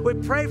 We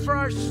pray for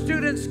our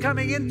students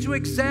coming into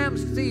exam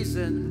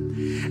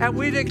season, and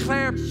we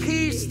declare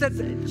peace that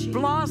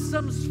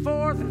blossoms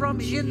forth from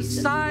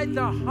inside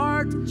the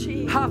heart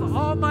of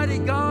Almighty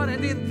God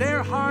and in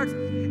their heart,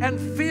 and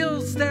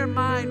fills their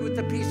mind with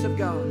the peace of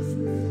God.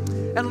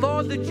 And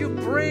Lord, that you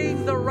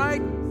bring the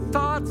right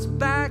thoughts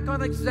back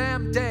on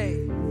exam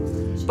day,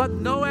 but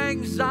no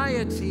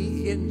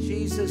anxiety in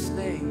Jesus'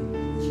 name.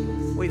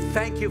 We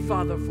thank you,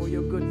 Father, for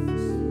your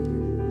goodness.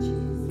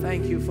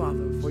 Thank you,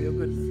 Father, for your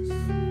goodness.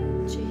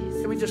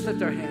 Can we just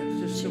lift our hands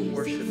just to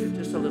worship it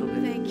just a little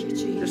bit? Thank you,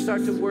 Jesus. Just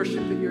start to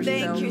worship it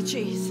yourself. Thank you,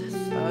 Jesus.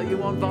 You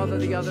won't bother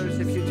the others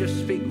if you just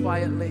speak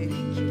quietly.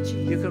 Thank you,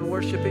 Jesus. You can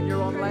worship in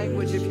your own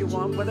language if you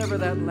want, whatever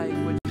that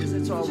language is. languages.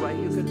 It's all right.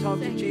 You can talk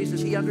to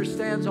Jesus. He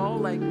understands all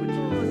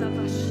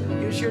languages.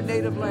 Use your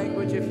native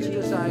language if you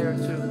desire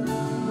to.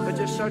 But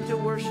just start to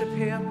worship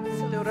Him.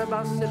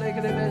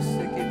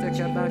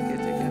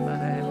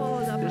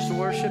 Just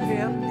worship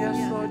Him.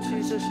 Yes, Lord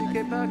Jesus.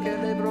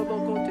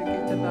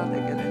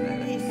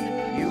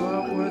 You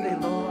are worthy,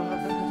 Lord.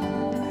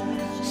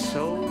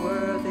 So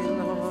worthy,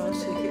 Lord.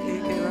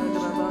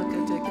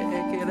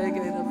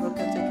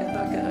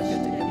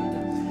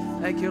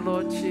 Thank you,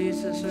 Lord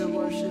Jesus. We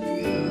worship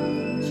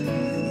you.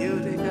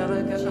 Thank you,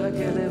 Father.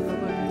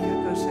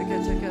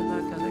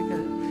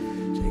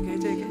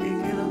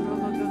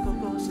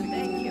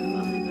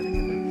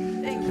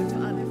 Thank you,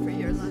 Father, for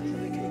your love.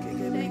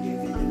 Thank you, Father,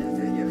 for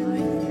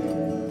your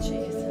life.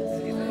 Jesus. I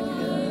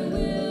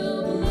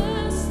will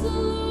bless the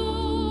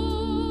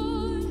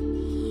Lord,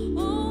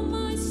 oh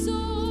my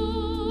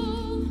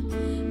soul,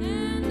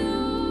 and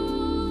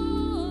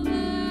all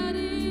that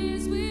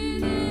is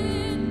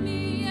within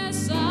me.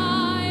 Yes,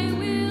 I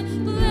will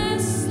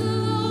bless the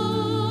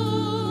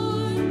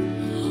Lord,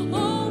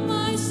 oh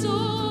my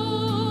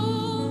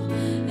soul,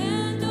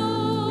 and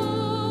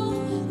all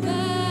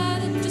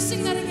that. Just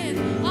sing that again.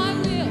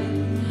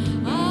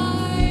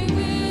 I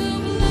will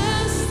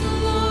bless the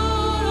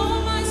Lord,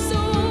 oh my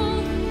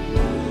soul,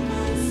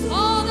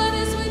 all that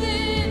is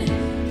within.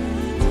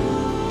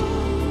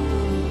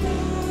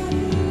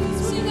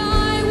 Sing,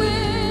 I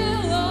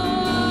will,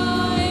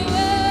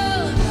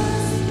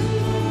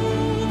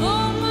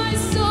 oh my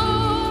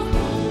soul,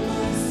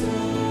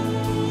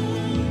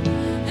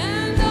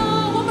 and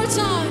all, one more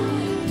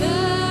time,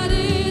 that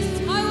is,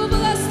 I will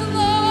bless the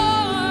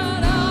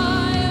Lord, I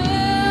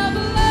will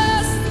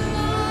bless the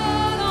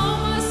Lord, oh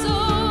my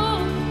soul,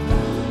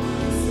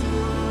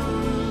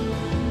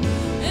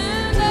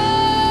 and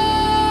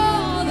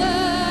all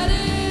that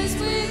is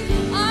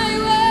within. I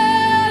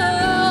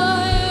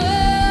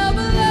will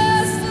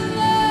bless the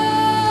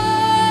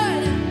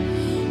Lord,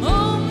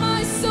 oh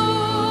my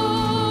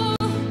soul,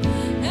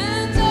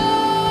 and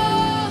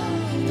all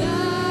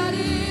that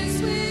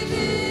is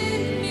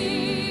within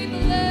me.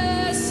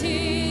 Bless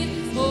His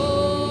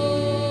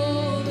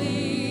holy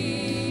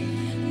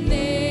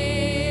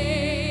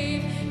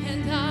name,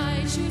 and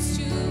I choose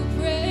to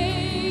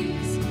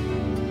praise,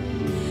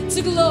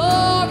 to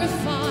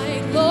glorify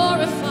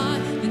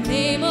the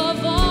name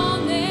of all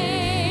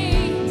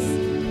names.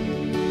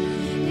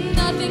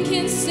 Nothing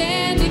can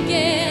stand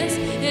against,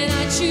 and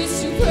I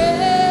choose to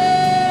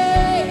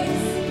praise,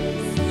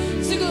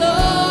 to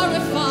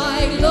glorify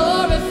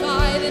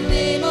the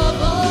name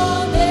of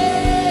all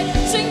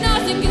names. Sing,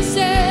 nothing can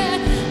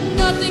stand,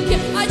 nothing can.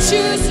 I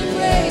choose to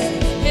praise,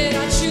 and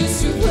I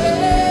choose to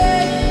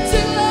praise, to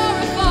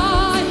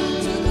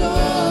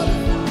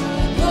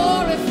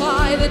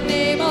glorify the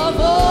name of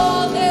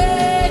all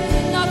names.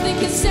 Nothing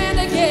can stand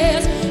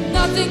against,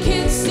 nothing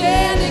can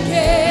stand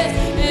against,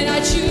 and I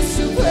choose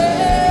to praise,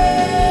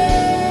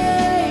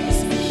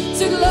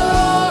 to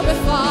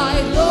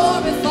glorify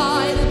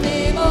the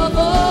name of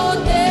all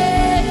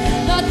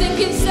names. Nothing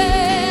can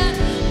stand,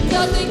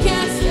 nothing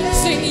can stand.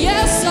 Sing,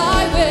 yes,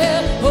 I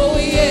will, oh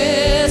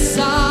yes,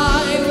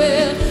 I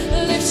will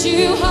lift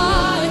you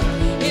high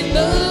in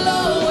the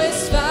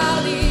lowest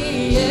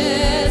valley.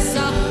 Yes,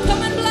 I'll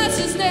come and bless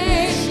His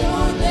name.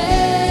 Your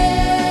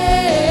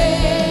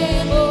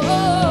name,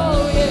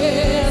 oh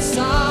yes,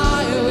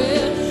 I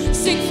will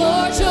sing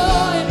for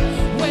joy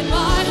when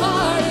my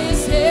heart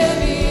is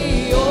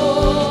heavy.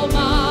 All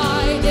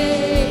my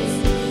days,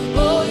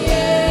 oh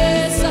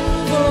yes,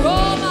 for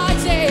all my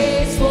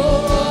days, oh yes.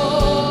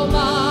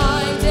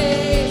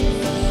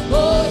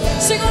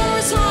 Sing one more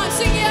time,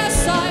 sing,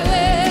 yes, I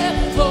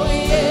will, oh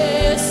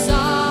yes,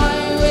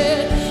 I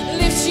will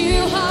lift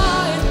you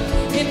high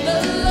in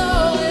the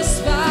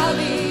lowest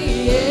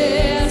valley.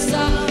 Yes,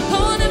 I'll come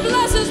on and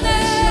bless His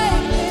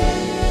name.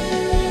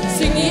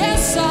 Sing,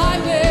 yes, I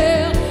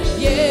will,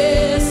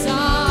 yes,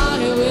 I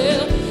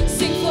will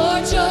sing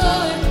for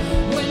joy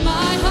when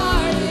my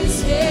heart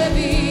is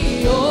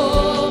heavy.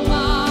 All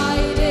my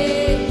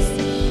days,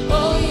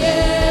 oh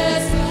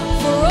yes,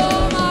 for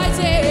all my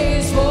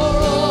days, oh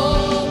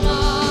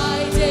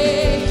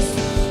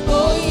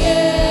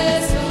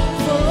yes,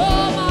 for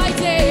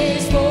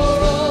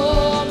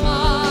all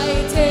my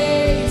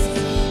days,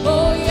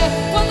 oh yes.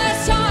 One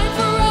last time,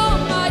 for all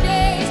my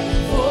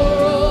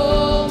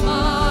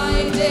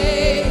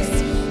days,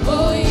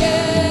 oh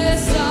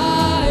yes, I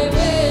will.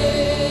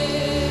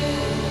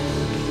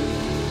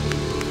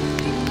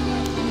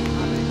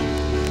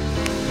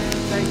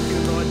 Thank you,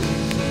 Lord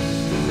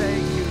Jesus.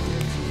 Thank you,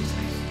 dear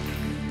Jesus.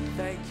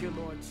 Thank you,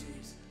 Lord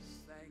Jesus.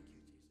 Thank you,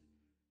 Jesus.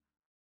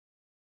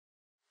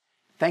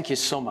 Thank you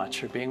so much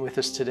for being with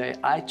us today.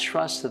 I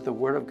trust that the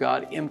Word of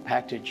God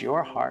impacted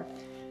your heart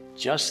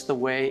just the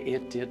way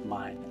it did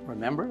mine.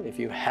 Remember, if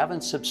you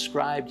haven't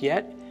subscribed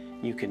yet,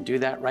 you can do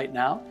that right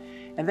now.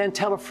 And then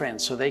tell a friend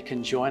so they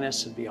can join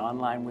us and be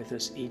online with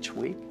us each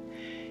week.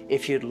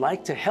 If you'd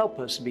like to help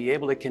us be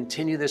able to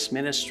continue this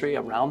ministry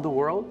around the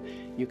world,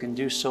 you can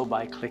do so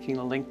by clicking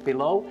the link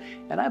below.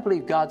 And I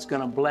believe God's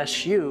going to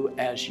bless you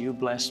as you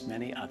bless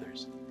many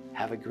others.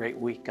 Have a great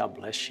week. God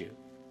bless you.